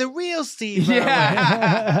actually the real Steve Irwin.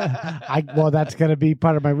 Well, that's going to be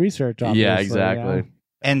part of my research, obviously. Yeah, exactly. Yeah.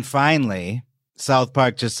 And finally, South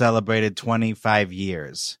Park just celebrated 25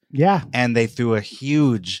 years. Yeah. And they threw a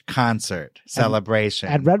huge concert celebration.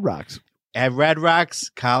 At Red Rocks. At Red Rocks,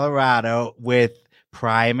 Colorado, with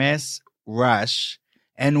Primus, Rush,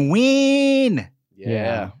 and Ween.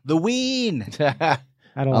 Yeah. The Ween.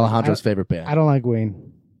 Alejandro's favorite band. I don't like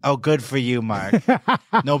Ween. Oh, good for you, Mark.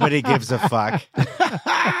 Nobody gives a fuck.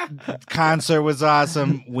 Concert was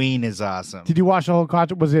awesome. Ween is awesome. Did you watch the whole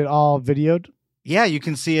concert? Was it all videoed? Yeah, you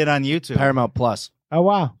can see it on YouTube. Paramount Plus. Oh,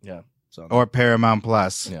 wow. Yeah. So, or Paramount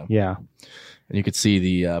Plus. Yeah. And you could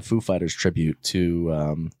see the Foo Fighters tribute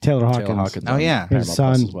to Taylor Hawkins. Oh, yeah. His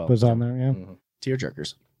son was on there, yeah. Mm-hmm.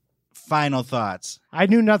 Tearjerkers. Final thoughts. I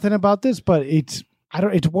knew nothing about this, but it's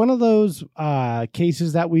one of those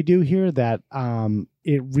cases that we do here that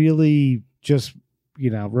it really just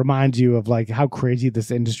reminds you of like how crazy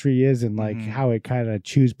this industry is and like how it kind of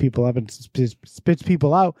chews people up and spits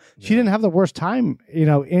people out. She didn't have the worst time,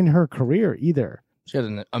 in her career either. She had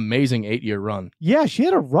an amazing 8-year run. Yeah, she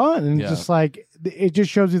had a run, and just like it just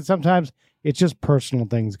shows you that sometimes it's just personal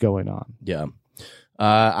things going on. Yeah.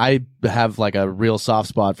 I have like a real soft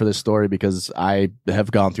spot for this story because I have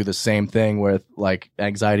gone through the same thing with like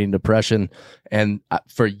anxiety and depression. And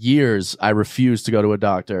for years, I refused to go to a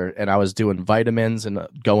doctor, and I was doing vitamins and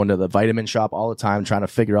going to the vitamin shop all the time, trying to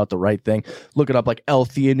figure out the right thing. Looking up like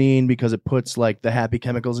L-theanine because it puts like the happy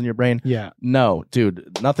chemicals in your brain. Yeah. No,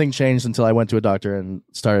 dude, nothing changed until I went to a doctor and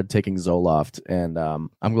started taking Zoloft. And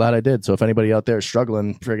I'm glad I did. So if anybody out there is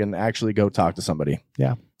struggling, friggin' actually go talk to somebody.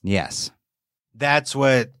 Yeah. Yes. That's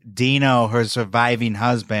what Dino, her surviving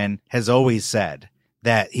husband, has always said,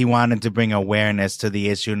 that he wanted to bring awareness to the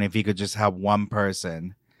issue, and if he could just help one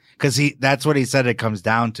person. Because that's what he said it comes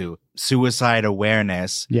down to. Suicide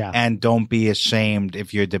awareness. Yeah. And don't be ashamed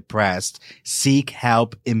if you're depressed. Seek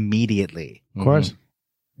help immediately. Of course.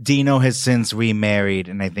 Dino has since remarried,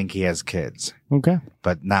 and I think he has kids. Okay.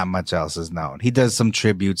 But not much else is known. He does some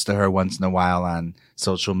tributes to her once in a while on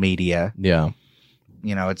social media. Yeah.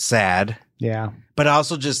 It's sad. Yeah. But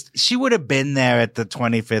also just, she would have been there at the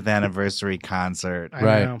 25th anniversary concert. I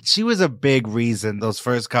know. She was a big reason those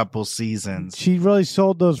first couple seasons. She really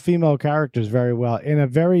sold those female characters very well in a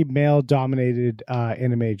very male-dominated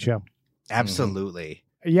animated show. Absolutely.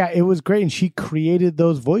 Yeah, it was great. And she created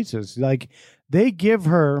those voices. Like, they give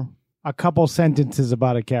her a couple sentences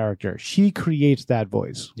about a character. She creates that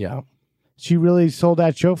voice. Yeah. She really sold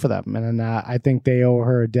that show for them. And I think they owe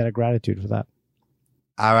her a debt of gratitude for that.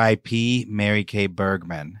 R.I.P. Mary Kay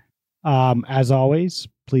Bergman. As always,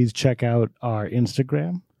 please check out our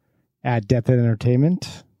Instagram at Death and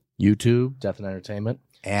Entertainment. YouTube, Death and Entertainment.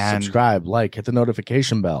 And subscribe, like, hit the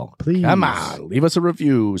notification bell. Please. Come on, leave us a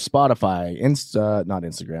review. Spotify, not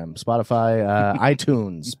Instagram, Spotify,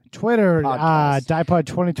 iTunes, Twitter, Podcast. Dipod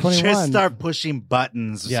 2021. Just start pushing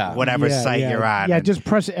buttons, whatever site you're on. Yeah, just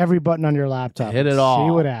press every button on your laptop. Hit it all.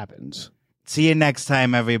 See what happens. See you next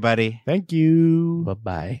time, everybody. Thank you.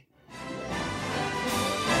 Bye-bye.